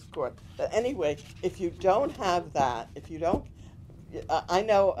claims court. But anyway, if you don't have that, if you don't, I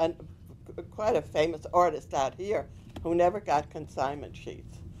know quite a famous artist out here who never got consignment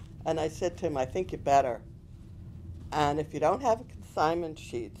sheets. And I said to him, I think you better. And if you don't have consignment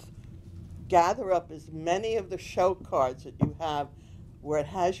sheets, gather up as many of the show cards that you have where it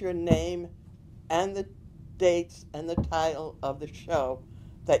has your name and the dates and the title of the show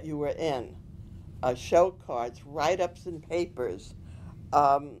that you were in. Show cards, write-ups in papers,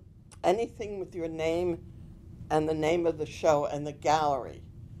 anything with your name and the name of the show and the gallery,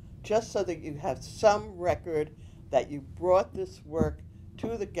 just so that you have some record that you brought this work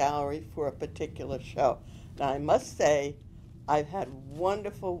to the gallery for a particular show. Now, I must say, I've had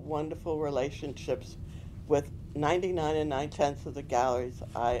wonderful, wonderful relationships with 99 and 9/10 of the galleries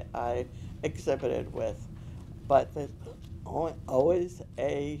I exhibited with. But there's always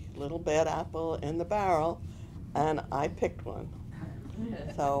a little bad apple in the barrel, and I picked one.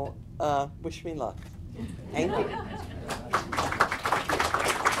 So, wish me luck. Thank you.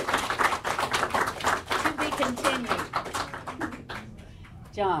 To be continued.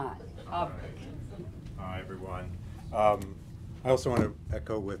 John Haubrich. Hi, everyone. I also want to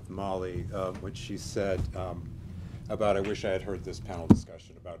echo with Molly what she said about I wish I had heard this panel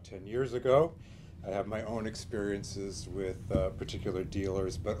discussion about 10 years ago. I have my own experiences with particular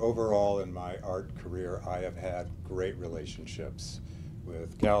dealers, but overall in my art career, I have had great relationships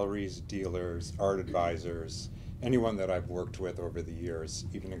with galleries, dealers, art advisors, anyone that I've worked with over the years,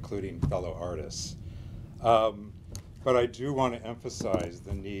 even including fellow artists. But I do want to emphasize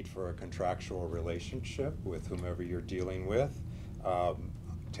the need for a contractual relationship with whomever you're dealing with.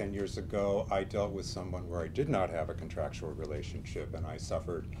 10 years ago, I dealt with someone where I did not have a contractual relationship, and I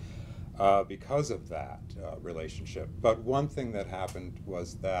suffered because of that relationship. But one thing that happened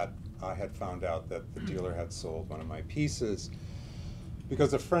was that I had found out that the dealer had sold one of my pieces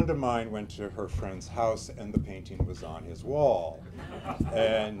because a friend of mine went to her friend's house and the painting was on his wall.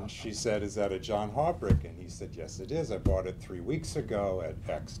 And she said, "Is that a John Haubrich?" And he said, "Yes, it is. I bought it 3 weeks ago at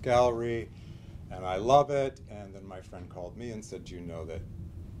X Gallery, and I love it." And then my friend called me and said, "Do you know that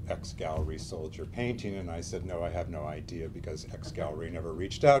X Gallery sold your painting?" And I said, "No, I have no idea, because X Gallery never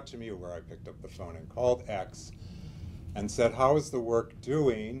reached out to me," where I picked up the phone and called X and said, "How is the work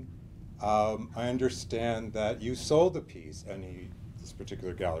doing? I understand that you sold the piece." And this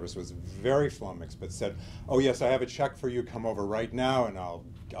particular gallerist was very flummoxed, but said, "Oh yes, I have a check for you. Come over right now and I'll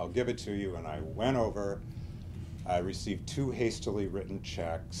give it to you." And I went over. I received 2 hastily written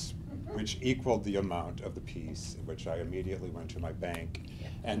checks, which equaled the amount of the piece, which I immediately went to my bank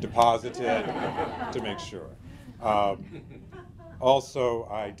and deposited to make sure. Also,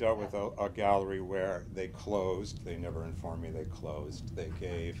 I dealt with a gallery where they closed. They never informed me they closed. They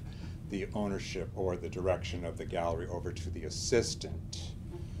gave the ownership or the direction of the gallery over to the assistant,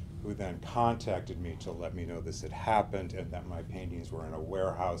 who then contacted me to let me know this had happened and that my paintings were in a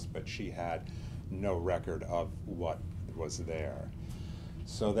warehouse, but she had no record of what was there.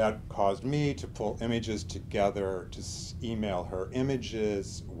 So that caused me to pull images together, to email her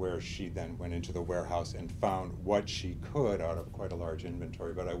images, where she then went into the warehouse and found what she could out of quite a large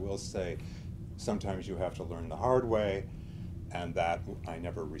inventory. But I will say, sometimes you have to learn the hard way, and that I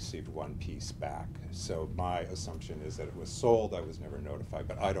never received one piece back. So my assumption is that it was sold. I was never notified,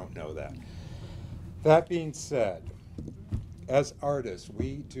 but I don't know that. That being said, as artists,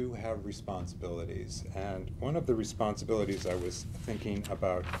 we do have responsibilities. And one of the responsibilities I was thinking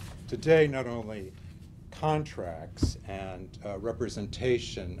about today, not only contracts and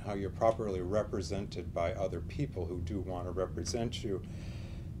representation, how you're properly represented by other people who do want to represent you,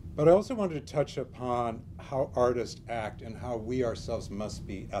 but I also wanted to touch upon how artists act and how we ourselves must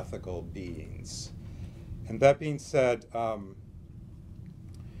be ethical beings. And that being said, I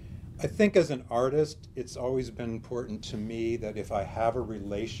think as an artist, it's always been important to me that if I have a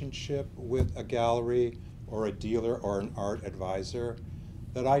relationship with a gallery or a dealer or an art advisor,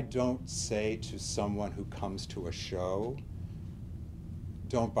 that I don't say to someone who comes to a show,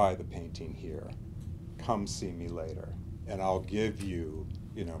 "Don't buy the painting here. Come see me later, and I'll give you,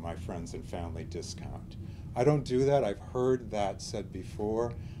 my friends and family discount." I don't do that. I've heard that said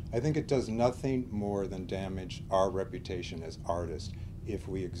before. I think it does nothing more than damage our reputation as artists if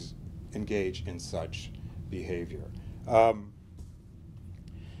we engage in such behavior.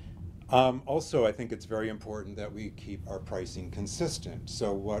 Also, I think it's very important that we keep our pricing consistent.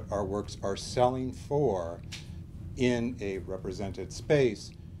 So what our works are selling for in a represented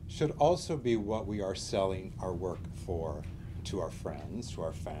space should also be what we are selling our work for to our friends, to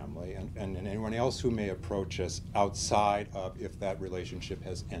our family, and anyone else who may approach us outside of if that relationship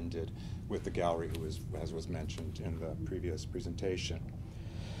has ended with the gallery, as was mentioned in the previous presentation.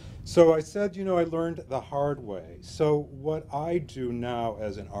 So I said, you know, I learned the hard way. So what I do now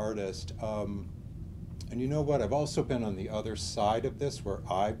as an artist, and you know what, I've also been on the other side of this where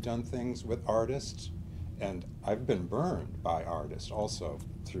I've done things with artists, and I've been burned by artists also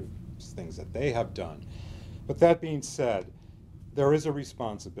through things that they have done. But that being said, there is a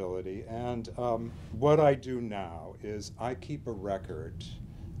responsibility, and what I do now is I keep a record.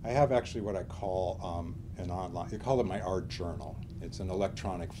 I have actually what I call an online, I call it my art journal. It's an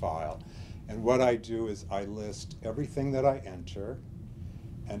electronic file. And what I do is I list everything that I enter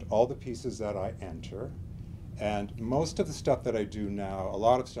and all the pieces that I enter. And most of the stuff that I do now, a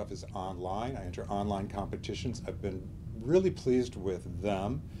lot of stuff is online. I enter online competitions. I've been really pleased with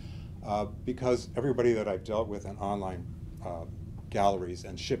them because everybody that I've dealt with in online galleries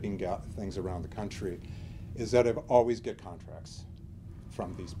and shipping things around the country is that I always get contracts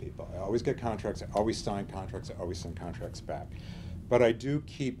from these people. I always get contracts, I always sign contracts, I always send contracts back. But I do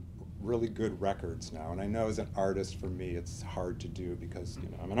keep really good records now, and I know as an artist, for me, it's hard to do because, you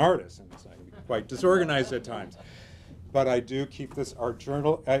know, I'm an artist and it's quite disorganized at times. But I do keep this art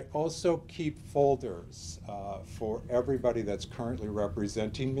journal. I also keep folders for everybody that's currently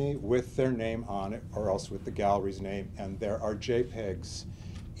representing me with their name on it, or else with the gallery's name, and there are JPEGs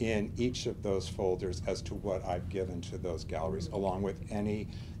in each of those folders as to what I've given to those galleries, along with any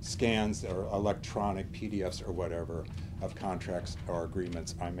scans or electronic PDFs or whatever of contracts or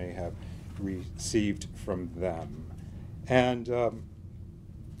agreements I may have received from them. And I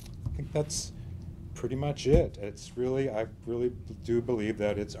think that's pretty much it. It's really, I really do believe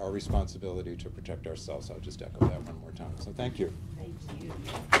that it's our responsibility to protect ourselves. I'll just echo that one more time. So thank you. Thank you.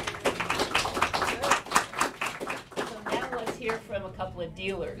 So now let's hear from a couple of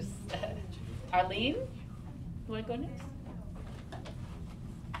dealers. Arlene, you want to go next?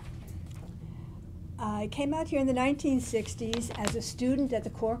 I came out here in the 1960s as a student at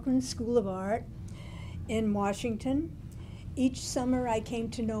the Corcoran School of Art in Washington. Each summer I came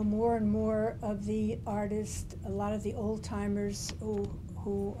to know more and more of the artists, a lot of the old-timers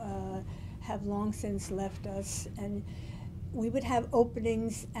who have long since left us. And we would have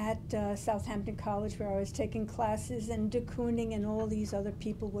openings at Southampton College where I was taking classes, and de Kooning and all these other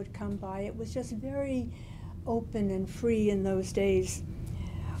people would come by. It was just very open and free in those days.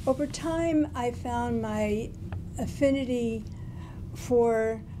 Over time, I found my affinity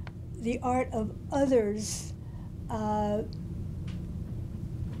for the art of others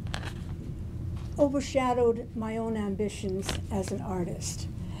overshadowed my own ambitions as an artist.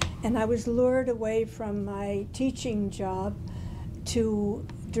 And I was lured away from my teaching job to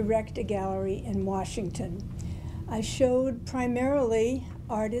direct a gallery in Washington. I showed primarily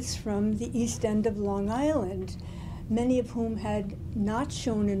artists from the East End of Long Island, many of whom had not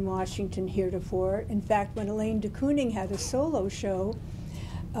shown in Washington heretofore. In fact, when Elaine de Kooning had a solo show,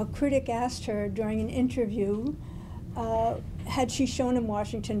 a critic asked her during an interview, had she shown in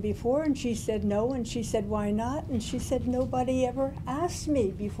Washington before? And she said no, and she said, why not? And she said, nobody ever asked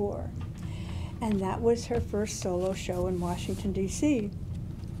me before. And that was her first solo show in Washington, D.C.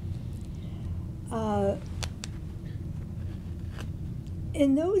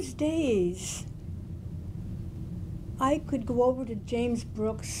 In those days, I could go over to James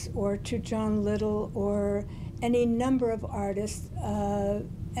Brooks or to John Little or any number of artists,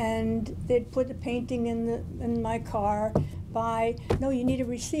 and they'd put a painting in my car, buy, no, you need a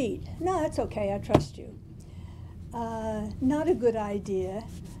receipt. No, that's okay, I trust you. Not a good idea.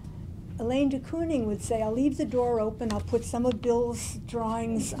 Elaine de Kooning would say, I'll leave the door open, I'll put some of Bill's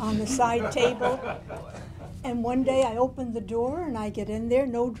drawings on the side table. And one day I opened the door and I get in there,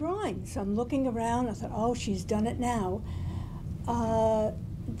 no drawings. I'm looking around, I thought, oh, she's done it now.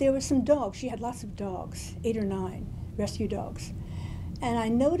 There were some dogs, she had lots of dogs, 8 or 9 rescue dogs. And I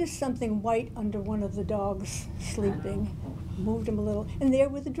noticed something white under one of the dogs sleeping, moved him a little, and there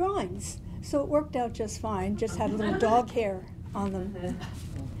were the drawings. So it worked out just fine, just had a little dog hair on them.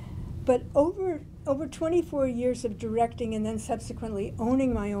 But over 24 years of directing and then subsequently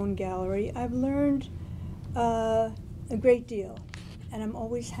owning my own gallery, I've learned a great deal. And I'm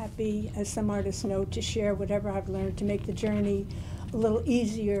always happy, as some artists know, to share whatever I've learned to make the journey a little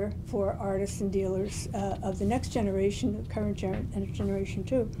easier for artists and dealers of the next generation, the current generation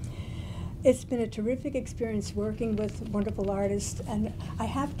too. It's been a terrific experience working with wonderful artists, and I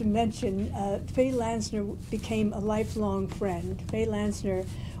have to mention Fay Lansner became a lifelong friend. Fay Lansner,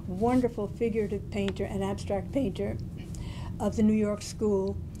 wonderful figurative painter and abstract painter of the New York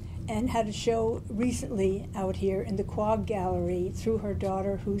School. and had a show recently out here in the Quag Gallery through her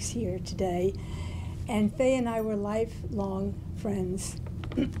daughter, who's here today. And Faye and I were lifelong friends.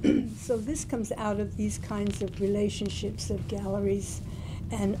 So this comes out of these kinds of relationships of galleries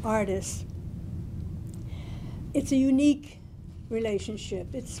and artists. It's a unique relationship.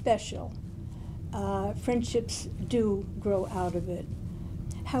 It's special. Friendships do grow out of it.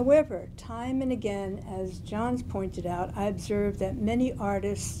 However, time and again, as John's pointed out, I observed that many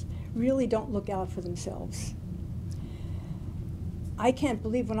artists really don't look out for themselves. I can't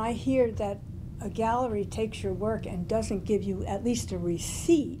believe when I hear that a gallery takes your work and doesn't give you at least a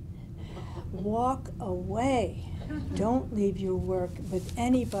receipt. Walk away. Don't leave your work with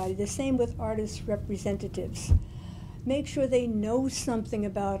anybody. The same with artist representatives. Make sure they know something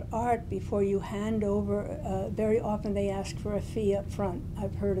about art before you hand over. Very often they ask for a fee up front.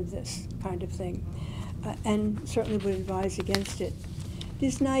 I've heard of this kind of thing, and certainly would advise against it.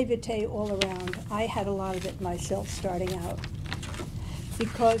 There's naivete all around. I had a lot of it myself starting out.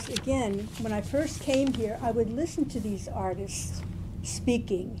 Because again, when I first came here, I would listen to these artists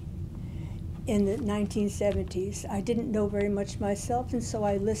speaking in the 1970s. I didn't know very much myself, and so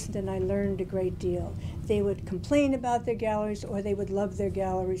I listened and I learned a great deal. They would complain about their galleries, or they would love their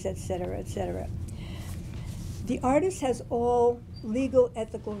galleries, etc., etc. The artist has all legal,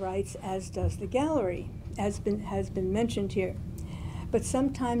 ethical rights, as does the gallery, as has been mentioned here. But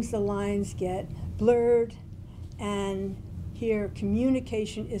sometimes the lines get blurred, and here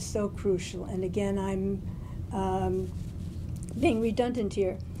communication is so crucial. And again, I'm being redundant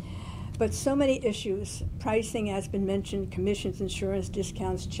here. But so many issues, pricing has been mentioned, commissions, insurance,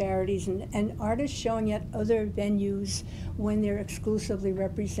 discounts, charities, and artists showing at other venues when they're exclusively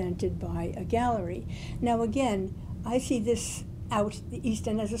represented by a gallery. Now again, I see this out the East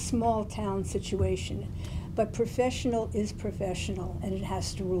End as a small town situation, but professional is professional, and it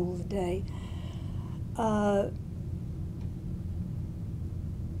has to rule the day. A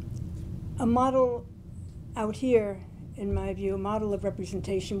model out here, in my view, a model of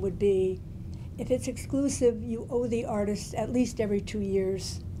representation would be, if it's exclusive, you owe the artist at least every 2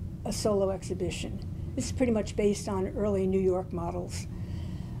 years a solo exhibition. This is pretty much based on early New York models.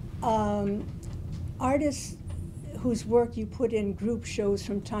 Artists whose work you put in group shows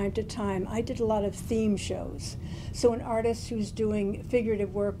from time to time. I did a lot of theme shows. So an artist who's doing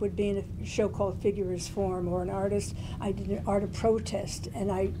figurative work would be in a show called Figures Form, or an artist, I did an art of protest,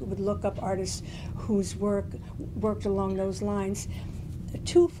 and I would look up artists whose work worked along those lines.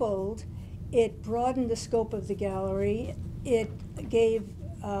 Twofold, it broadened the scope of the gallery. It gave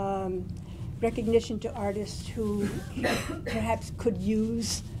recognition to artists who perhaps could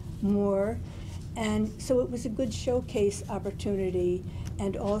use more. And so it was a good showcase opportunity,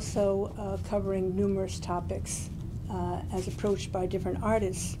 and also covering numerous topics as approached by different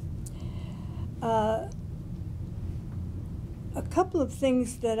artists. A couple of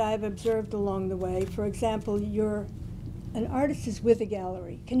things that I've observed along the way. For example, an artist is with a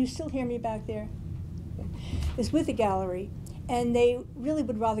gallery. Can you still hear me back there? Is with a gallery, and they really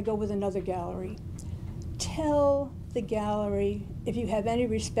would rather go with another gallery. Tell the gallery, if you have any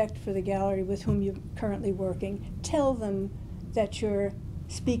respect for the gallery with whom you're currently working, tell them that you're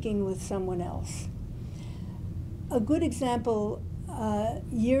speaking with someone else. A good example,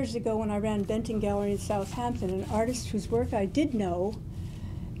 years ago when I ran Benton Gallery in Southampton, an artist whose work I did know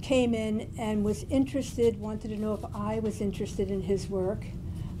came in and was interested, wanted to know if I was interested in his work.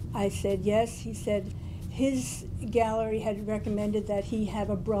 I said yes. He said his gallery had recommended that he have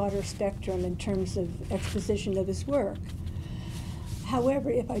a broader spectrum in terms of exposition of his work. However,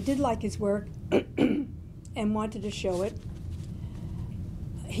 if I did like his work and wanted to show it,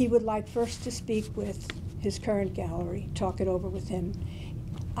 he would like first to speak with his current gallery, talk it over with him.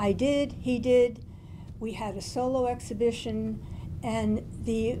 I did, he did. We had a solo exhibition, and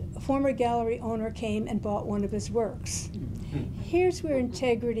the former gallery owner came and bought one of his works. Here's where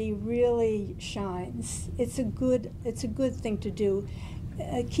integrity really shines. It's a good thing to do.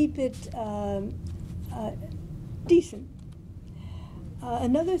 Keep it decent.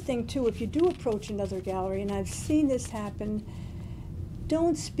 Another thing too, if you do approach another gallery, and I've seen this happen,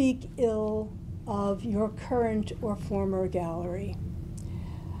 don't speak ill of your current or former gallery.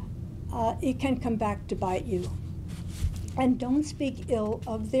 It can come back to bite you. And don't speak ill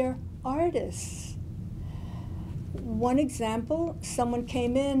of their artists. One example, someone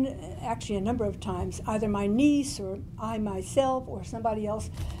came in, actually a number of times, either my niece or I myself or somebody else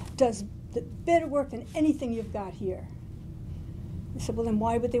does better work than anything you've got here. I said, well, then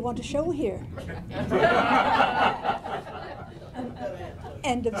why would they want to show here?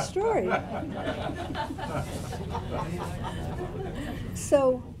 End of story.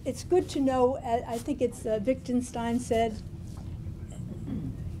 also, it's good to know, I think it's Wittgenstein said,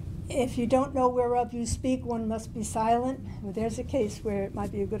 if you don't know whereof you speak, one must be silent. Well, there's a case where it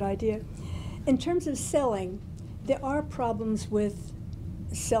might be a good idea. In terms of selling, there are problems with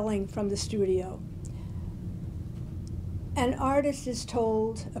selling from the studio. An artist is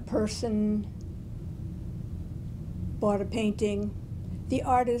told a person bought a painting. The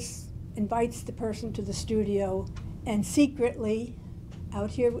artist invites the person to the studio, and secretly,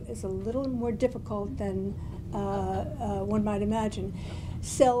 out here is a little more difficult than one might imagine,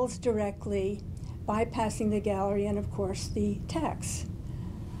 sells directly, bypassing the gallery and, of course, the tax.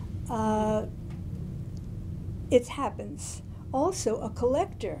 It happens. Also, a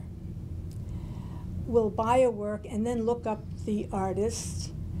collector will buy a work and then look up the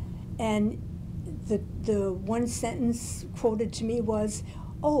artist, and the one sentence quoted to me was,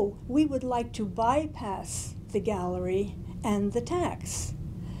 "Oh, we would like to bypass the gallery and the tax."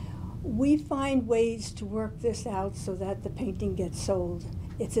 We find ways to work this out so that the painting gets sold.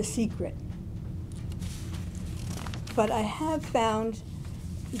 It's a secret. But I have found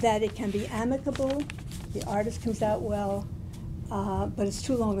that it can be amicable, the artist comes out well, but it's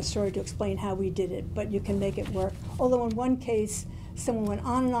too long a story to explain how we did it, but you can make it work. Although in one case, someone went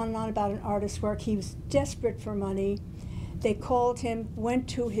on and on and on about an artist's work. He was desperate for money. They called him, went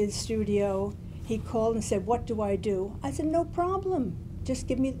to his studio. He called and said, "What do I do?" I said, "No problem. Just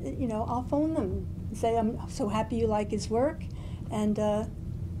give me, I'll phone them and say, I'm so happy you like his work." And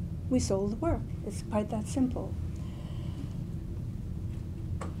we sold the work. It's quite that simple.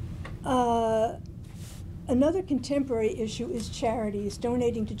 Another contemporary issue is charities,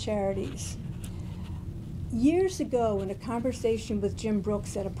 donating to charities. Years ago, in a conversation with Jim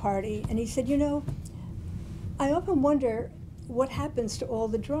Brooks at a party, and he said, I often wonder what happens to all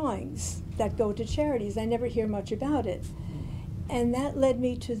the drawings that go to charities. I never hear much about it. And that led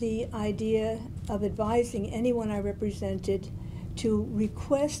me to the idea of advising anyone I represented to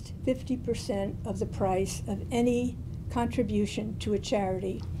request 50% of the price of any contribution to a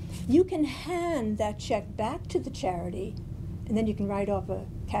charity. You can hand that check back to the charity, and then you can write off a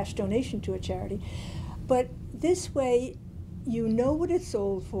cash donation to a charity. But this way, you know what it's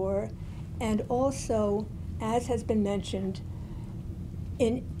sold for, and also, as has been mentioned,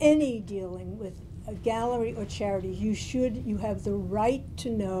 in any dealing with a gallery or charity, you have the right to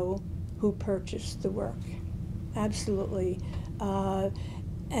know who purchased the work. Absolutely.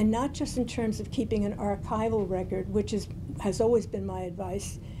 And not just in terms of keeping an archival record, which has always been my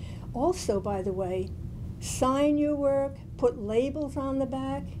advice. Also, by the way, sign your work, put labels on the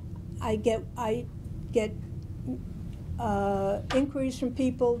back. I get inquiries from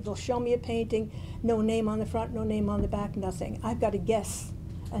people. They'll show me a painting, no name on the front, no name on the back, nothing. I've got to guess,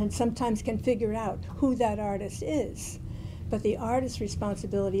 and sometimes can figure out who that artist is. But the artist's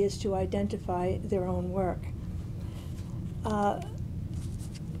responsibility is to identify their own work. And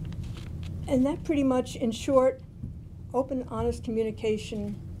that pretty much, in short, open, honest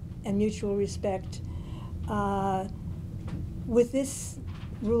communication and mutual respect. With this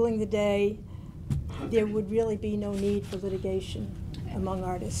ruling the day, there would really be no need for litigation among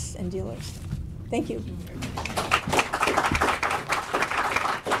artists and dealers. Thank you.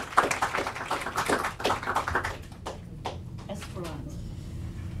 Esperanza.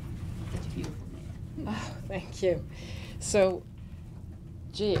 Such a beautiful name. Oh, thank you. So,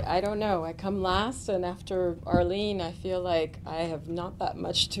 I don't know. I come last, and after Arlene, I feel like I have not that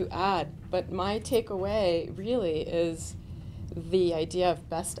much to add. But my takeaway really is the idea of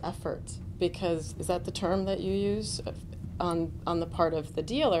best effort, because is that the term that you use on the part of the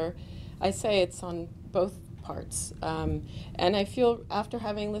dealer? I say it's on both parts. And I feel, after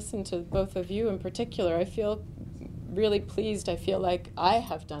having listened to both of you in particular, I feel really pleased. I feel like I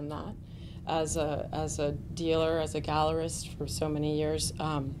have done that as a dealer, as a gallerist for so many years,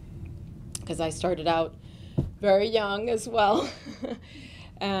 because I started out very young as well.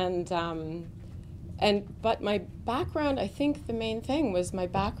 But my background, I think the main thing was my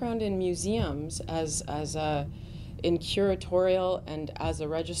background in museums in curatorial and as a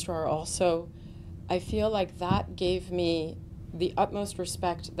registrar also. I feel like that gave me the utmost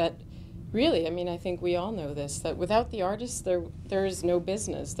respect that really, I think we all know this, that without the artists, there is no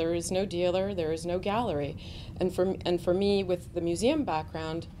business, there is no dealer, there is no gallery. And for me, with the museum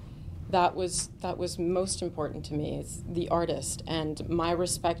background, that was most important to me. It's the artist and my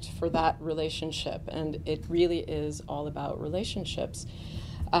respect for that relationship, and it really is all about relationships.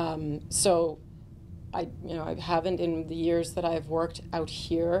 So I haven't, in the years that I've worked out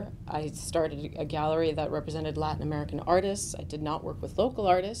here, I started a gallery that represented Latin American artists. I did not work with local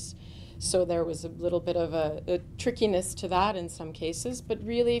artists. So there was a little bit of a trickiness to that in some cases, but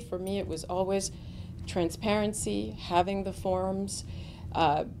really for me it was always transparency, having the forms,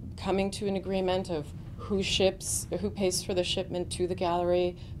 coming to an agreement of who pays for the shipment to the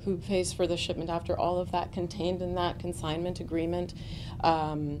gallery, who pays for the shipment after, all of that contained in that consignment agreement,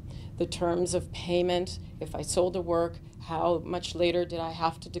 the terms of payment, if I sold a work, how much later did I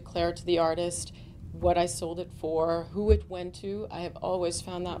have to declare to the artist what I sold it for, who it went to. I have always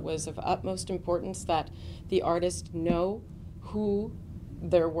found that was of utmost importance, that the artist know who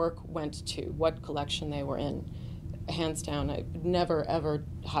their work went to, what collection they were in. Hands down, I never ever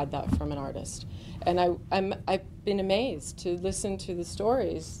hide that from an artist. And I've been amazed to listen to the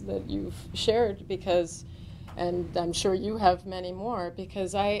stories that you've shared, because, and I'm sure you have many more,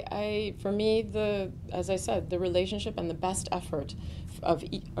 because for me, as I said, the relationship and the best effort of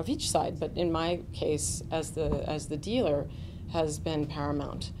each side, but in my case, as the dealer, has been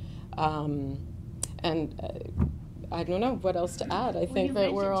paramount. I don't know what else to add. I think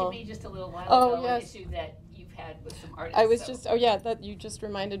that we're all. You mentioned to me just a little while ago yes. an issue that you've had with some artists. I was just, that you just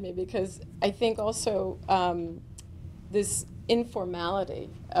reminded me, because I think also this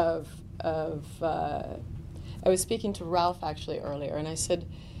informality of I was speaking to Ralph actually earlier, and I said,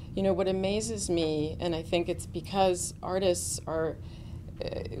 what amazes me, and I think it's because artists are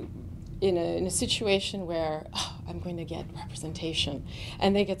in a situation where, I'm going to get representation,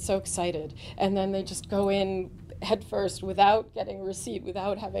 and they get so excited, and then they just go in head first without getting a receipt,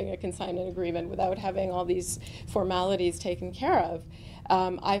 without having a consignment agreement, without having all these formalities taken care of.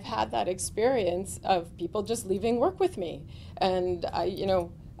 I've had that experience of people just leaving work with me, and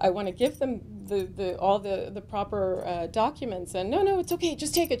I want to give them all the proper documents, and no, it's okay,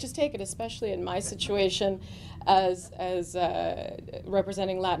 just take it, especially in my situation as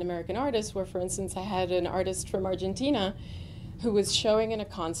representing Latin American artists, where, for instance, I had an artist from Argentina who was showing in a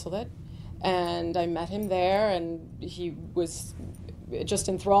consulate, and I met him there, and he was just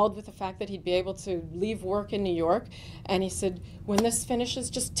enthralled with the fact that he'd be able to leave work in New York. And he said, when this finishes,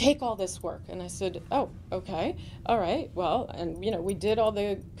 just take all this work. And I said, oh, okay, all right, well, and we did all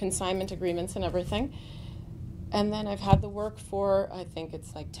the consignment agreements and everything. And then I've had the work for, I think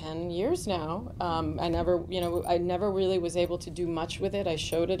it's like 10 years now. I never really was able to do much with it. I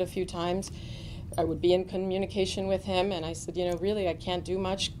showed it a few times. I would be in communication with him, and I said, really, I can't do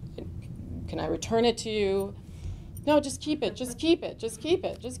much. Can I return it to you? No, just keep it.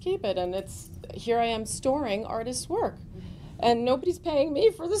 And here I am storing artists' work, and nobody's paying me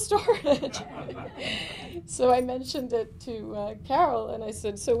for the storage. So I mentioned it to Carol, and I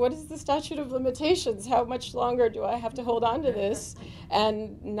said, so what is the statute of limitations? How much longer do I have to hold on to this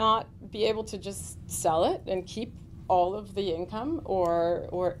and not be able to just sell it and keep all of the income,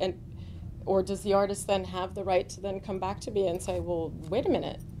 or does the artist then have the right to then come back to me and say, well, wait a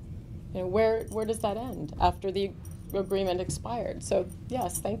minute, where does that end after the agreement expired? So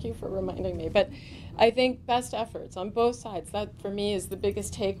yes, thank you for reminding me. But I think best efforts on both sides, that for me is the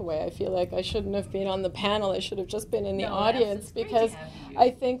biggest takeaway. I feel like I shouldn't have been on the panel. I should have just been in the audience, because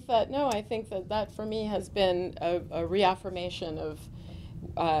I think that for me has been a reaffirmation of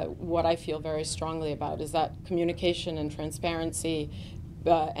what I feel very strongly about, is that communication and transparency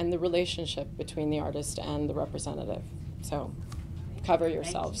and the relationship between the artist and the representative. So cover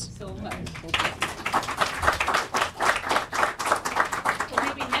yourselves. Thank you so much.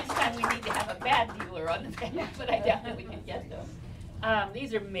 Maybe next time we need to have a bad dealer on the panel, but I doubt that we can get them.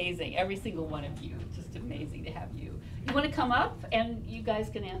 These are amazing, every single one of you. It's just amazing to have you. You want to come up, and you guys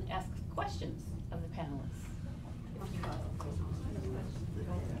can ask questions of the panelists.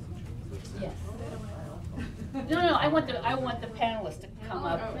 Yes. No, I want the panelists to come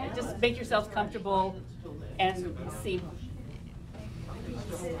up. Just make yourselves comfortable and see.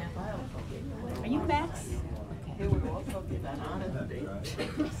 Are you Max? Okay. Do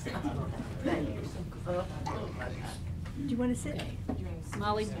you want to sit?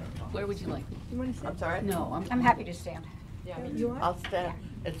 Molly, where would you like? You want to sit? I'm sorry? No, I'm happy to stand. You are? I'll stand.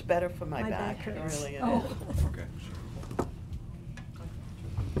 It's better for my My back. back It hurts. really is. Okay.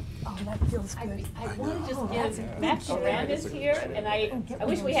 Oh, that feels good. I want to just get Max Aranda's here, and I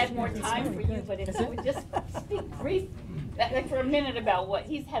wish we had more time for you, but if you would just speak brief, like for a minute, about what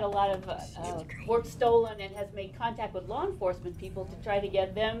he's had a lot of work stolen, and has made contact with law enforcement people to try to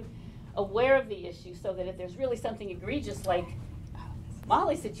get them aware of the issue, so that if there's really something egregious like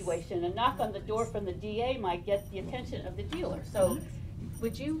Molly's situation, a knock on the door from the DA might get the attention of the dealer. So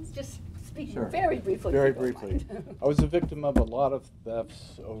would you just speak Sure. very briefly? Very if you don't briefly. mind? I was a victim of a lot of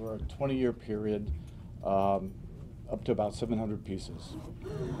thefts over a 20-year period, up to about 700 pieces.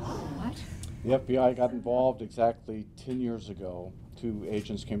 What? The FBI got involved exactly 10 years ago 2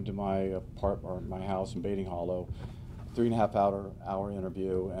 agents came to my apartment, or my house in Bating Hollow, 3.5 hour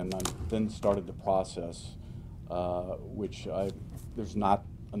interview, and then started the process, which there's not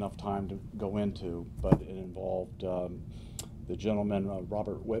enough time to go into, but it involved the gentleman,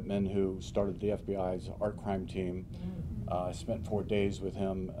 Robert Whitman, who started the FBI's art crime team. I spent 4 days with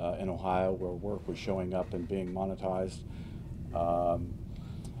him in Ohio, where work was showing up and being monetized.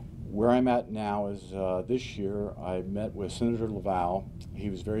 Where I'm at now is this year I met with Senator Laval. He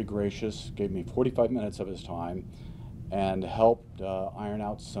was very gracious, gave me 45 minutes of his time, and helped iron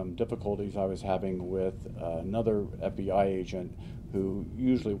out some difficulties I was having with another FBI agent who,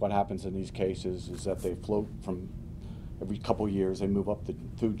 usually what happens in these cases is that they float from every couple years, they move up the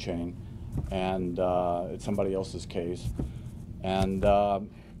food chain, and it's somebody else's case. And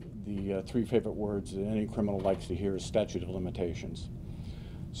the 3 favorite words that any criminal likes to hear is statute of limitations.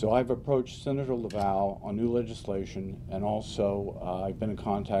 So I've approached Senator Laval on new legislation, and also I've been in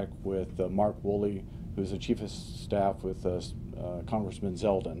contact with Mark Woolley, who's the Chief of Staff with Congressman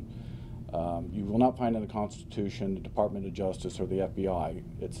Zeldin. You will not find in the Constitution the Department of Justice or the FBI.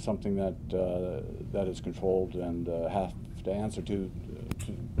 It's something that that is controlled and has to answer to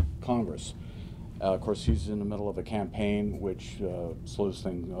Congress. Of course, he's in the middle of a campaign, which slows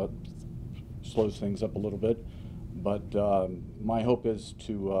things up a little bit. But my hope is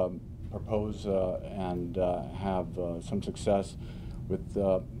to propose and have some success with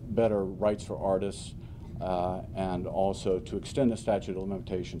better rights for artists, and also to extend the statute of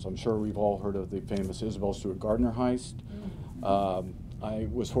limitations. I'm sure we've all heard of the famous Isabel Stewart Gardner heist. I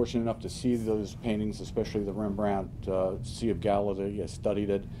was fortunate enough to see those paintings, especially the Rembrandt Sea of Galilee. I studied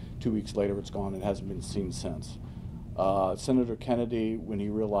it. 2 weeks later, it's gone and hasn't been seen since. Senator Kennedy, when he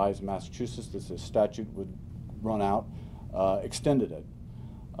realized in Massachusetts that the statute would run out, extended it.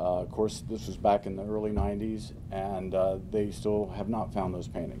 Of course, this was back in the early 90s, and they still have not found those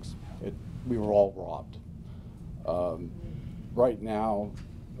paintings. We were all robbed. Right now,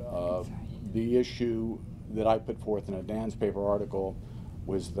 the issue that I put forth in a Dan's paper article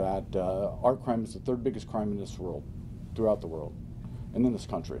was that art crime is the 3rd biggest crime in this world, throughout the world, and in this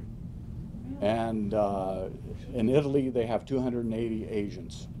country. And in Italy, they have 280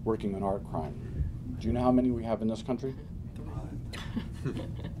 agents working on art crime. Do you know how many we have in this country?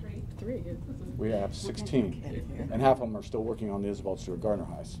 3. We have 16, and half of them are still working on the Isabel Stewart Gardner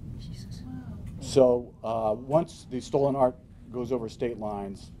heist. So once the stolen art goes over state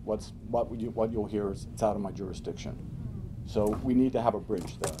lines, what you'll hear is it's out of my jurisdiction. So we need to have a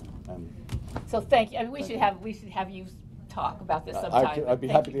bridge there. And So thank you. I mean, we should have you talk about this sometime. I'd be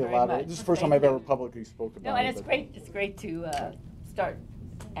happy to elaborate. This is the first time I've ever publicly spoken about it. No, and it's great. It's great to start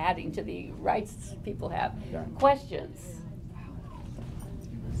adding to the rights people have. Yeah. Questions?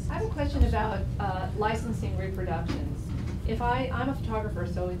 I have a question about licensing reproductions. If I'm a photographer,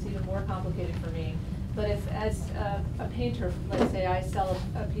 so it's even more complicated for me, but if as a painter, let's say I sell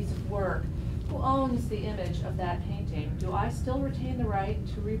a piece of work, who owns the image of that painting? Do I still retain the right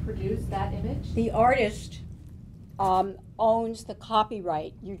to reproduce that image? The artist owns the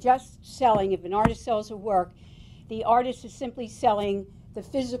copyright. You're just selling, if an artist sells a work, the artist is simply selling the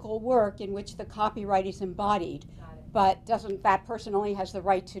physical work in which the copyright is embodied. But that person only has the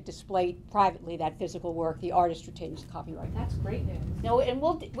right to display privately that physical work. The artist retains the copyright. That's great news. No, and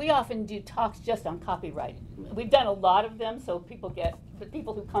we often do talks just on copyright. We've done a lot of them, so people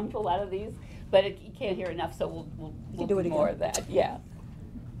who come to a lot of these, but you can't hear enough, so we'll do more of that. Yeah.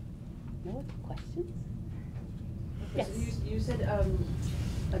 No questions? Yes. So you said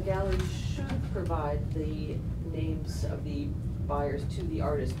a gallery should provide the names of the buyers to the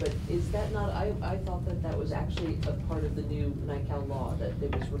artist, but is that not, I thought that was actually a part of the new NICAL law, that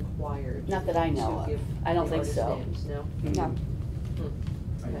it was required. Not that I know of. I don't think so. Names, no? No.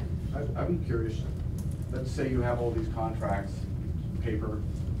 Okay. I'm curious. Let's say you have all these contracts, paper,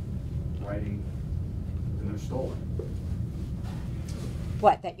 writing, and they're stolen.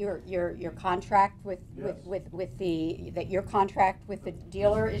 What, that your contract with your contract with the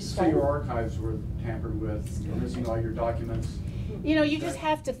dealer is Say stolen? your archives were tampered with, you're missing all your documents. You know, you just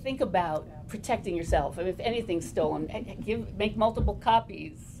have to think about protecting yourself. I mean, if anything's stolen, make multiple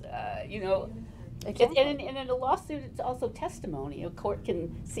copies. You know, Exactly. and in a lawsuit, it's also testimony. A court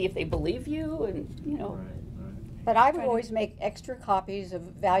can see if they believe you, and you know. But I would always make extra copies of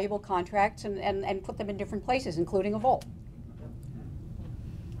valuable contracts and put them in different places, including a vault.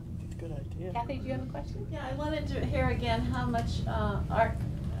 Good idea. Kathy, do you have a question? Yeah, I wanted to hear again how much art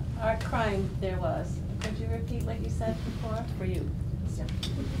crime there was. Could you repeat what you said before? For you.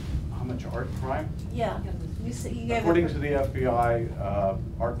 How much art crime? Yeah. You gave According a- to the FBI,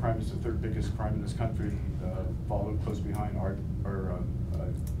 art crime is the third biggest crime in this country, followed close behind art or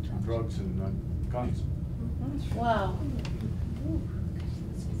drugs and guns. Wow.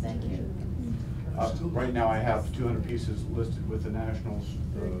 Thank you. Right now, I have 200 pieces listed with the National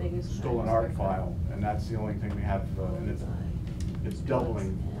Stolen Art File, and that's the only thing we have, and it's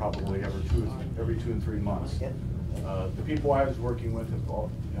doubling probably every 2 and 3 months. The people I was working with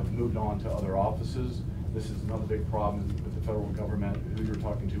have moved on to other offices. This is another big problem with the federal government. Who you're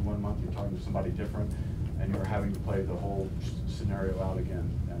talking to one month, you're talking to somebody different, and you're having to play the whole scenario out again.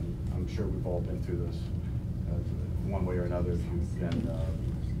 And I'm sure we've all been through this one way or another if you've been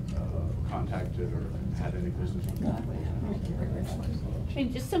contacted or had any business with that. I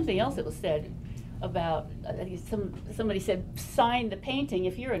mean, just something else that was said about, I think somebody said, sign the painting.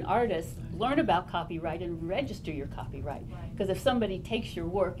 If you're an artist, learn about copyright and register your copyright. Because if somebody takes your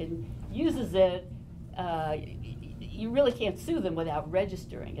work and uses it, you really can't sue them without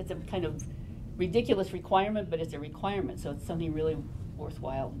registering. It's a kind of ridiculous requirement, but it's a requirement, so it's something really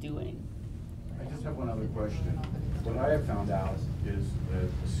worthwhile doing. I just have one other question. What I have found out is a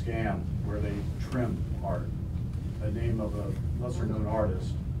scam where they trim art, a name of a lesser-known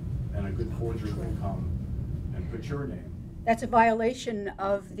artist, and a good forger will come and put your name. That's a violation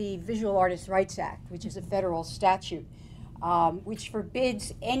of the Visual Artists' Rights Act, which is a federal statute, which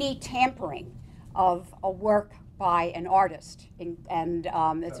forbids any tampering of a work by an artist, and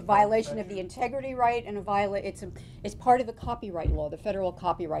it's a violation of the integrity right, and it's part of the copyright law, the federal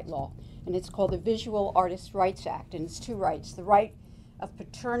copyright law, and it's called the Visual Artists' Rights Act, and it's 2 rights: the right of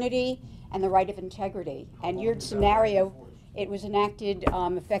paternity and the right of integrity. And your scenario, it was enacted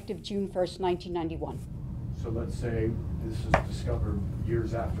effective June 1st, 1991. So let's say this is discovered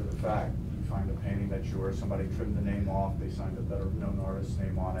years after the fact. You find a painting that's yours, somebody trimmed the name off, they signed a better known artist's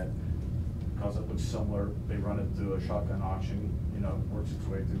name on it. Because it looks similar, they run it through a shotgun auction, works its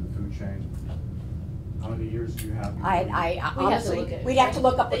way through the food chain. How many years do you have? Honestly, we'd have to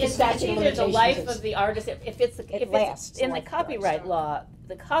look up the statute of limitations. The life of the artist, if it's in the copyright law,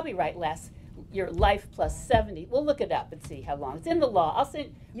 the copyright lasts your life plus 70. We'll look it up and see how long. It's in the law. I'll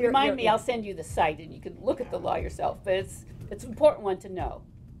send you the site and you can look at the law yourself, but it's an important one to know.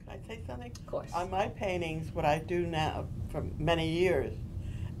 Can I say something? Of course. On my paintings, what I do now for many years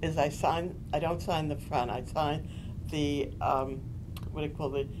is I don't sign the front, I sign the,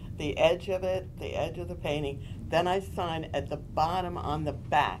 the edge of it, the edge of the painting. Then I sign at the bottom on the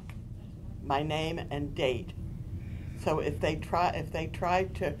back, my name and date. So if they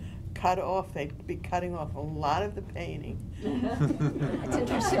tried to cut off, they'd be cutting off a lot of the painting. That's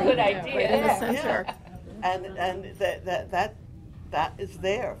interesting. Good idea. Right in the center. Yeah. And that is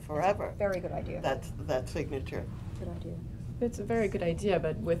there forever. Very good idea. That signature. Good idea. It's a very good idea,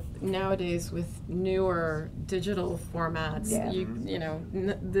 but nowadays with newer digital formats,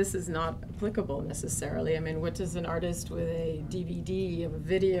 this is not applicable necessarily. I mean, what does an artist with a DVD of a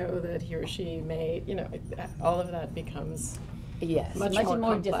video that he or she made, all of that becomes much more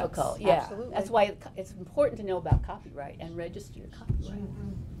complex. Difficult. Yeah, Absolutely. That's why it's important to know about copyright and register your copyright.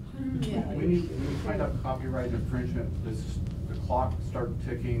 When you find out copyright infringement, does the clock start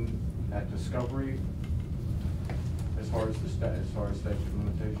ticking at discovery? As far as statute of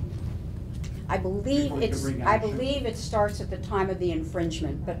limitations? I believe it starts at the time of the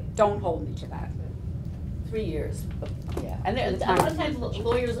infringement, but don't hold me to that. 3 years. Yeah, and sometimes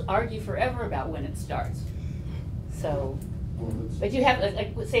lawyers argue forever about when it starts. So, but you have,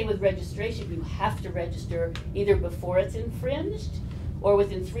 like say with registration, you have to register either before it's infringed or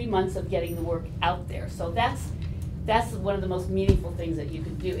within 3 months of getting the work out there. So that's one of the most meaningful things that you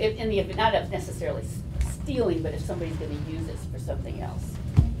can do. In the event, not necessarily stealing, but if somebody's going to use this for something else.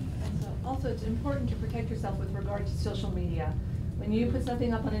 Also, it's important to protect yourself with regard to social media. When you put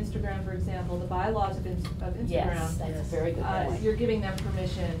something up on Instagram, for example, the bylaws of Instagram, Yes, that's a very good point. You're giving them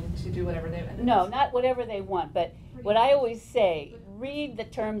permission to do whatever they want. No, not whatever they want, but what I always say, read the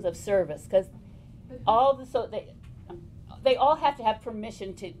terms of service, because they all have to have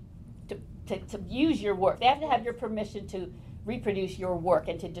permission to use your work. They have to have your permission to reproduce your work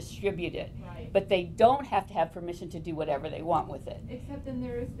and to distribute it. Right. But they don't have to have permission to do whatever they want with it. Except then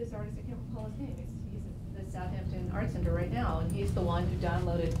there is this artist, I can't recall his name, he's at the Southampton Art Center right now, and he's the one who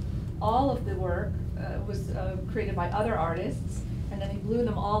downloaded all of the work, was created by other artists, and then he blew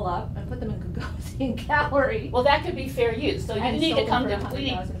them all up and put them in Gagosian gallery. Well, that could be fair use. So you And need to sold come them to,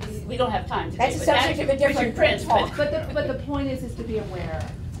 for we don't have time That's today. a subject of a different print. talk. But the point is to be aware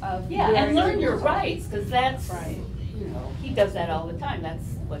of. Yeah, and learn your rights, because that's, Right. he does that all the time.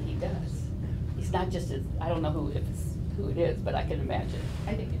 That's what he does. He's not just I don't know if it's who it is, but I can imagine.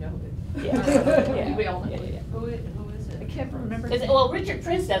 I think you know who it is. Yeah, yeah. We all know. Yeah, yeah, yeah. Who is it? I can't remember. Well, Richard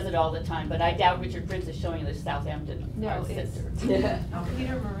Prince does it all the time, but I doubt Richard Prince is showing the Southampton No, Arts it's- Center.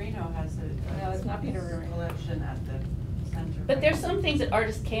 Peter Marino has a No, it's not Peter Marino. collection at the center. But there's some things that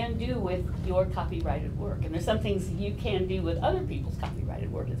artists can do with your copyrighted work, and there's some things you can do with other people's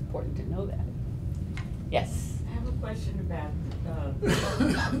copyrighted work. It's important to know that. Yes? I have a question about,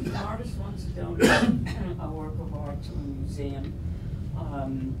 the artist wants to donate a work of art to a museum,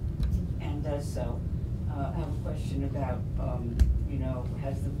 and does so. I have a question about,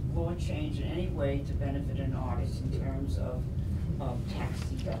 has the law changed in any way to benefit an artist in terms of tax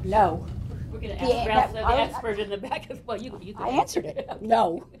deduction? No. We're gonna Yeah, ask Ralph, the I- expert in the back as well. You can I answered it.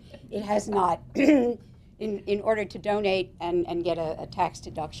 No, it has not. In order to donate and get a tax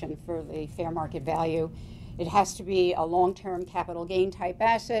deduction for the fair market value, it has to be a long-term capital gain type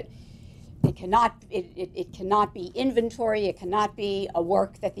asset. It cannot be inventory. It cannot be a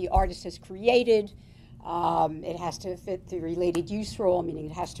work that the artist has created. It has to fit the related use rule, meaning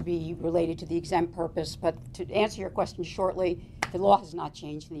it has to be related to the exempt purpose. But to answer your question shortly, the law has not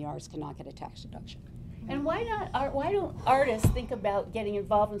changed and the artist cannot get a tax deduction. And why don't artists think about getting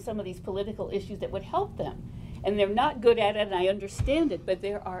involved in some of these political issues that would help them? And they're not good at it, and I understand it, but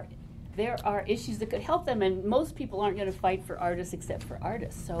there are issues that could help them, and most people aren't going to fight for artists except for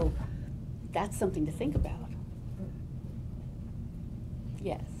artists. So that's something to think about.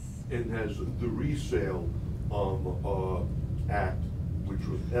 Yes. And has the resale act, which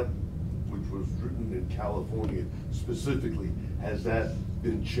was written in California specifically, has that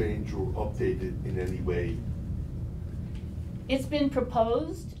been changed or updated in any way? It's been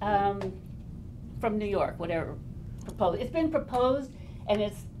proposed from New York, whatever proposed. It's been proposed, and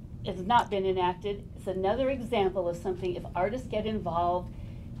it's not been enacted. It's another example of something. If artists get involved,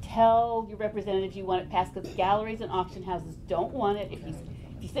 tell your representative you want it passed, because galleries and auction houses don't want it. If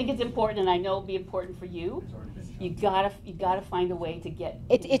you think it's important, and I know it'll be important for you, you gotta find a way to get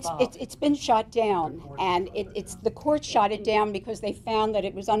involved. It's been shot down, and the court shot it down because they found that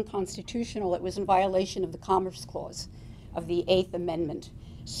it was unconstitutional. It was in violation of the Commerce Clause of the 8th Amendment.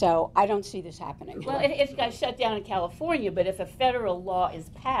 So I don't see this happening. Well, it got shut down in California, but if a federal law is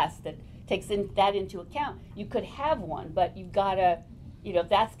passed that takes that into account, you could have one, but you've gotta,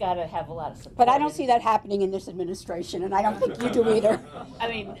 that's gotta have a lot of support. But I don't see that happening in this administration, and I don't think you do either. I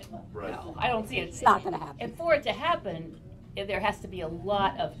mean, no, I don't see it. It's not going to happen. And for it to happen, there has to be a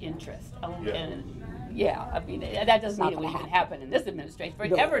lot of interest. Yeah, I mean, that doesn't mean it would even happen in this administration, for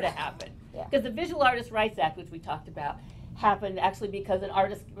it ever to happen. Because the Visual Artists' Rights Act, which we talked about, happened actually because an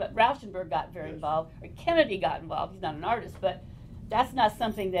artist, Rauschenberg, got very involved, or Kennedy got involved. He's not an artist, but that's not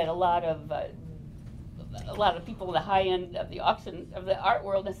something that a lot of people in the high end of the art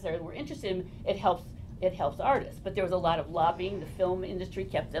world necessarily were interested in. It helps artists, but there was a lot of lobbying. The film industry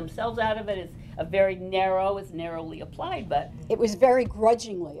kept themselves out of it. It's narrowly applied, but it was very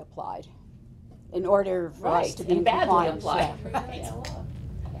grudgingly applied in order for us to be in compliance. Applied. Right.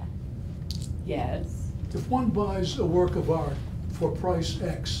 Yes. If one buys a work of art for price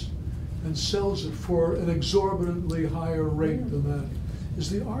X and sells it for an exorbitantly higher rate than that, is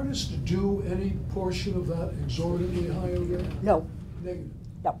the artist due any portion of that exorbitantly higher rate? No. Negative.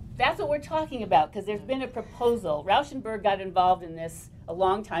 No. That's what we're talking about, because there's been a proposal. Rauschenberg got involved in this a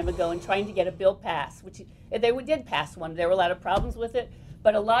long time ago in trying to get a bill passed, which they did pass one. There were a lot of problems with it,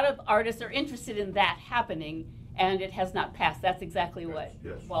 but a lot of artists are interested in that happening, and it has not passed. That's exactly what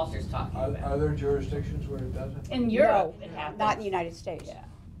Walter's talking about. Are there jurisdictions where it doesn't? In Europe, it happens. Not in the United States. Yeah.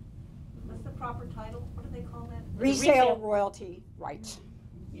 What's the proper title? What do they call that? Resale royalty rights.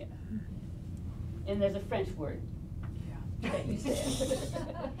 Yeah. And there's a French word. Yeah. That you said.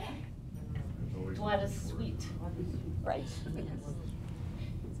 Droit de suite. Right.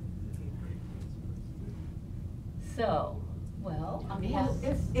 So, well, on behalf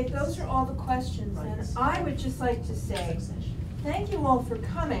If those are all the questions, then I would just like to say, thank you all for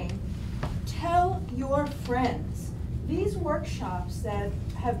coming. Tell your friends. These workshops that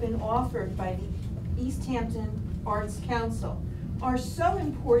have been offered by the East Hampton Arts Council are so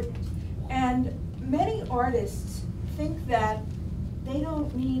important, and many artists think that they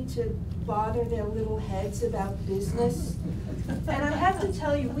don't need to bother their little heads about business. And I have to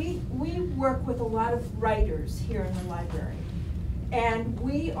tell you, we work with a lot of writers here in the library, and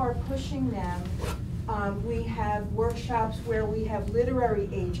we are pushing them. We have workshops where we have literary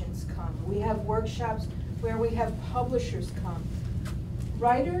agents come. We have workshops where we have publishers come.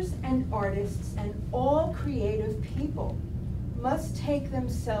 Writers and artists and all creative people must take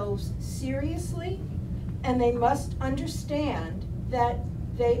themselves seriously, and they must understand that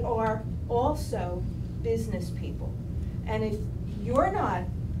they are also business people. And if you're not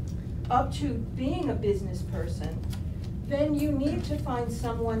up to being a business person, then you need to find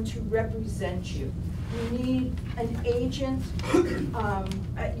someone to represent you. You need an agent,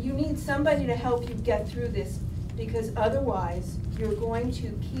 you need somebody to help you get through this, because otherwise you're going to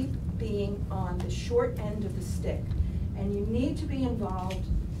keep being on the short end of the stick. And you need to be involved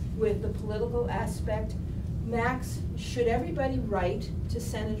with the political aspect. Max, should everybody write to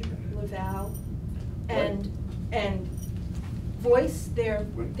Senator Laval and voice their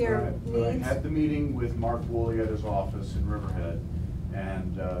When I needs? had the meeting with Mark Woolley at his office in Riverhead,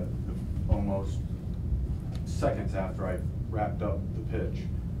 and almost seconds after I wrapped up the pitch,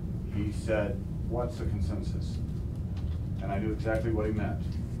 he said, "What's a consensus?" And I knew exactly what he meant.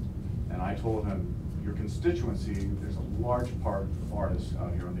 And I told him, your constituency, there's a large part of artists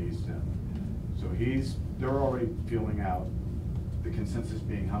out here on the East End. So they're already feeling out the consensus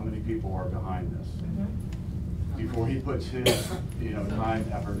being how many people are behind this. Before he puts his, time,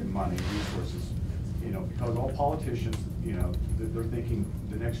 effort, and money, resources, because all politicians, they're thinking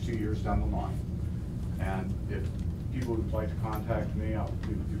the next 2 years down the line. And if people would like to contact me, I'll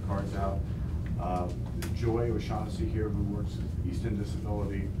leave a few cards out. Joy O'Shaughnessy here, who works at East End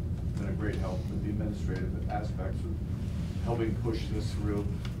Disability, been a great help with the administrative aspects of helping push this through.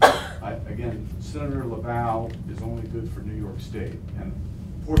 Again, Senator Laval is only good for New York State, and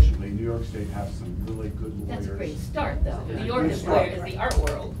fortunately, New York State has some really good lawyers. That's a great start, though. New York is the art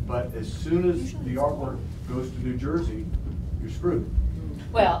world. But as soon as the artwork goes to New Jersey, you're screwed.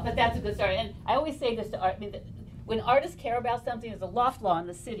 Well, but that's a good start. And I always say this to art. When artists care about something, there's a loft law in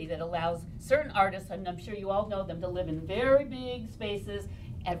the city that allows certain artists, and I'm sure you all know them, to live in very big spaces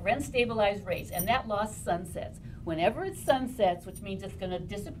at rent-stabilized rates, and that law sunsets. Whenever it sunsets, which means it's going to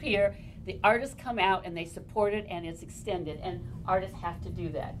disappear, the artists come out and they support it, and it's extended, and artists have to do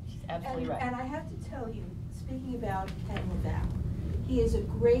that. She's absolutely right. And I have to tell you, speaking about Ken Laval, he is a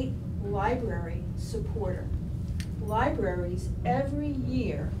great library supporter. Libraries every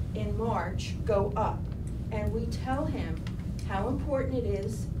year in March go up, and we tell him how important it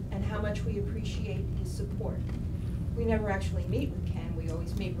is and how much we appreciate his support. We never actually meet with Ken, we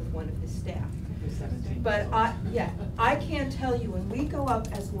always meet with one of his staff. But I can't tell you, when we go up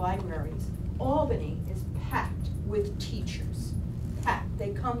as libraries, Albany is packed with teachers, packed. They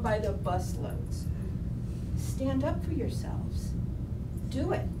come by the busloads. Stand up for yourselves.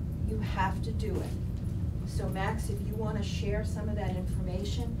 Do it. You have to do it. So Max, if you want to share some of that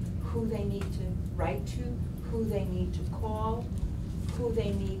information, who they need to write to, who they need to call, who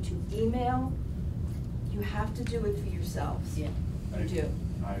they need to email, you have to do it for yourselves. Yeah, you do.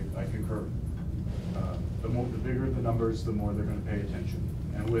 I concur. The bigger the numbers, the more they're going to pay attention.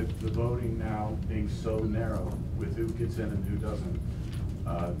 And with the voting now being so narrow with who gets in and who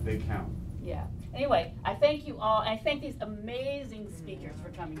doesn't, they count. Yeah. Anyway, I thank you all. I thank these amazing speakers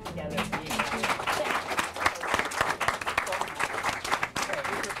for coming together.